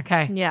 woo,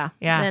 Okay. yeah.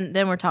 Yeah.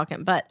 Then we're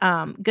talking. But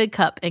Good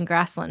Cup in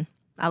Grassland.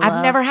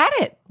 I've never had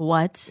it.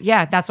 What?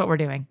 Yeah, that's what we're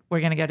doing. We're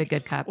going to go to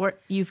Good Cup.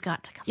 You've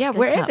got to come. Yeah, to Good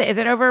where Cup. is it? Is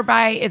it over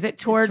by, is it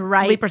toward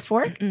Leapers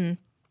Fork? Mm-mm.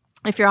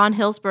 If you're on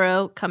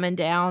Hillsboro coming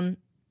down,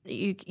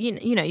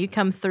 you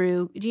come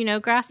through. Do you know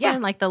Grassland? Yeah.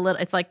 Like the little,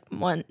 it's like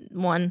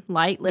one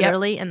light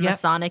literally, and the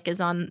Sonic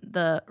is on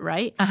the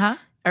right.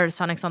 Or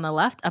Sonic's on the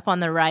left. Up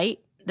on the right,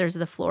 there's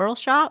the floral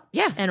shop.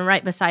 Yes. And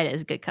right beside it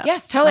is Good Cup.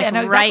 Yes, totally. Like I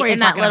know exactly what you're in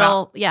that talking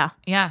little, about. Yeah.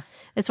 Yeah.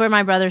 It's where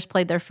my brothers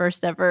played their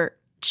first ever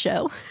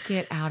show.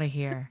 Get out of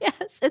here.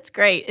 Yes, it's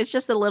great. It's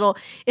just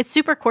it's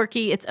super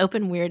quirky. It's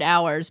open weird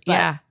hours, but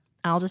Yeah.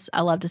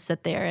 I love to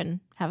sit there and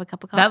have a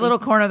cup of coffee. That little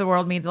corner of the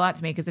world means a lot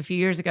to me because a few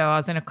years ago I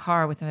was in a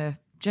car with a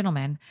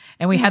gentleman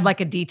and we had like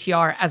a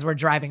DTR as we're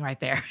driving right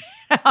there.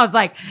 I was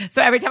like,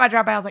 so every time I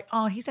drive by, I was like,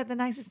 oh, he said the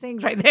nicest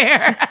things right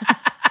there.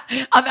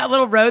 On that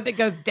little road that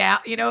goes down,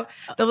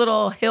 the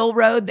little hill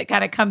road that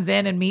kind of comes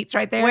in and meets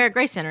right there. Where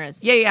Grace Center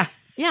is. Yeah.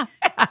 Yeah.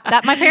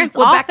 That my parents'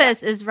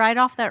 office is right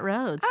off that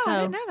road. Oh, so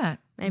I didn't know that.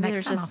 maybe Next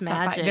there's time just I'll stop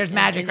by. magic. There's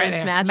magic right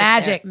there.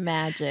 Magic.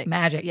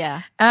 Magic.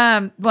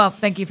 Yeah. Well,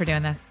 thank you for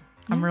doing this.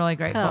 I'm really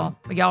grateful.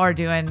 Y'all are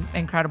doing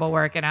incredible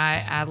work, and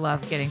I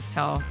love getting to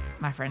tell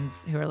my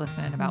friends who are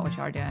listening about what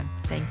y'all are doing.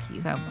 Thank you.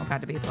 So I'm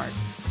glad to be a part.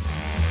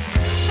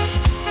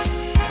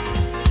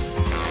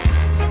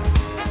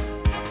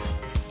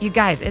 You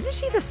guys, isn't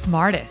she the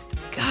smartest?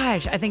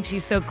 Gosh, I think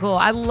she's so cool.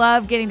 I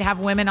love getting to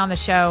have women on the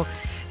show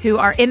who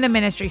are in the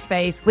ministry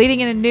space, leading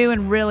in a new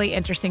and really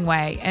interesting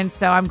way. And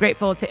so I'm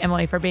grateful to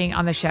Emily for being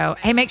on the show.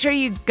 Hey, make sure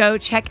you go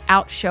check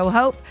out Show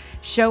Hope,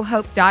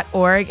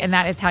 showhope.org. And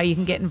that is how you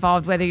can get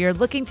involved, whether you're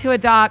looking to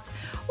adopt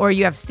or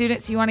you have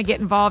students you want to get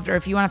involved, or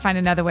if you want to find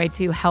another way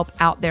to help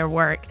out their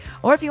work,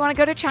 or if you want to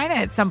go to China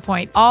at some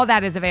point. All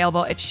that is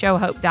available at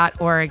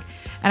showhope.org.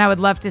 And I would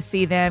love to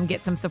see them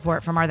get some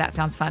support from our That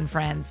Sounds Fun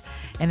friends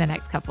in the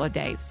next couple of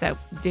days. So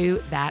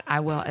do that.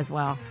 I will as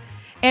well.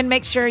 And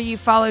make sure you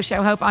follow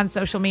Show Hope on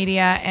social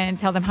media and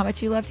tell them how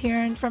much you loved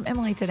hearing from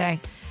Emily today.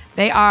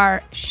 They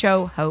are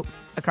Show Hope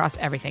across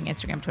everything: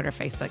 Instagram, Twitter,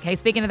 Facebook. Hey,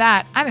 speaking of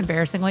that, I'm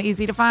embarrassingly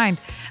easy to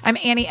find. I'm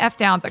Annie F.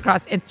 Downs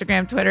across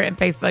Instagram, Twitter, and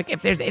Facebook.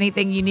 If there's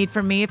anything you need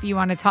from me, if you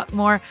want to talk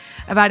more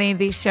about any of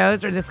these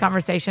shows or this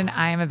conversation,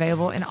 I am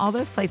available in all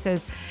those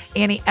places.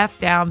 Annie F.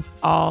 Downs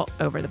all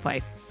over the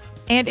place.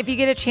 And if you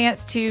get a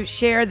chance to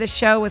share the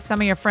show with some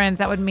of your friends,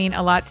 that would mean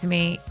a lot to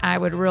me. I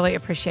would really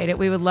appreciate it.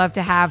 We would love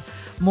to have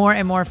more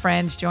and more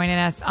friends joining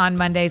us on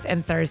Mondays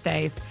and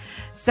Thursdays.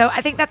 So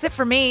I think that's it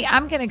for me.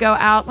 I'm going to go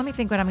out. Let me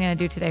think what I'm going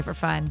to do today for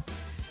fun.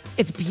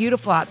 It's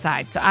beautiful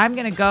outside. So I'm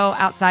going to go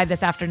outside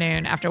this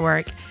afternoon after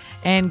work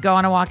and go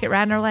on a walk at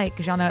Radnor Lake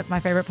because y'all know it's my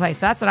favorite place.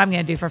 So that's what I'm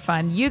going to do for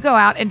fun. You go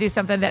out and do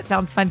something that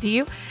sounds fun to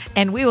you,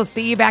 and we will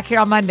see you back here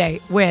on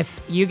Monday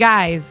with, you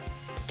guys,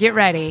 get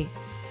ready.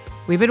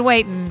 We've been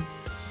waiting.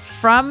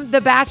 From The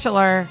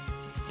Bachelor,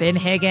 Ben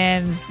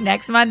Higgins.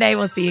 Next Monday,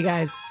 we'll see you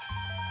guys.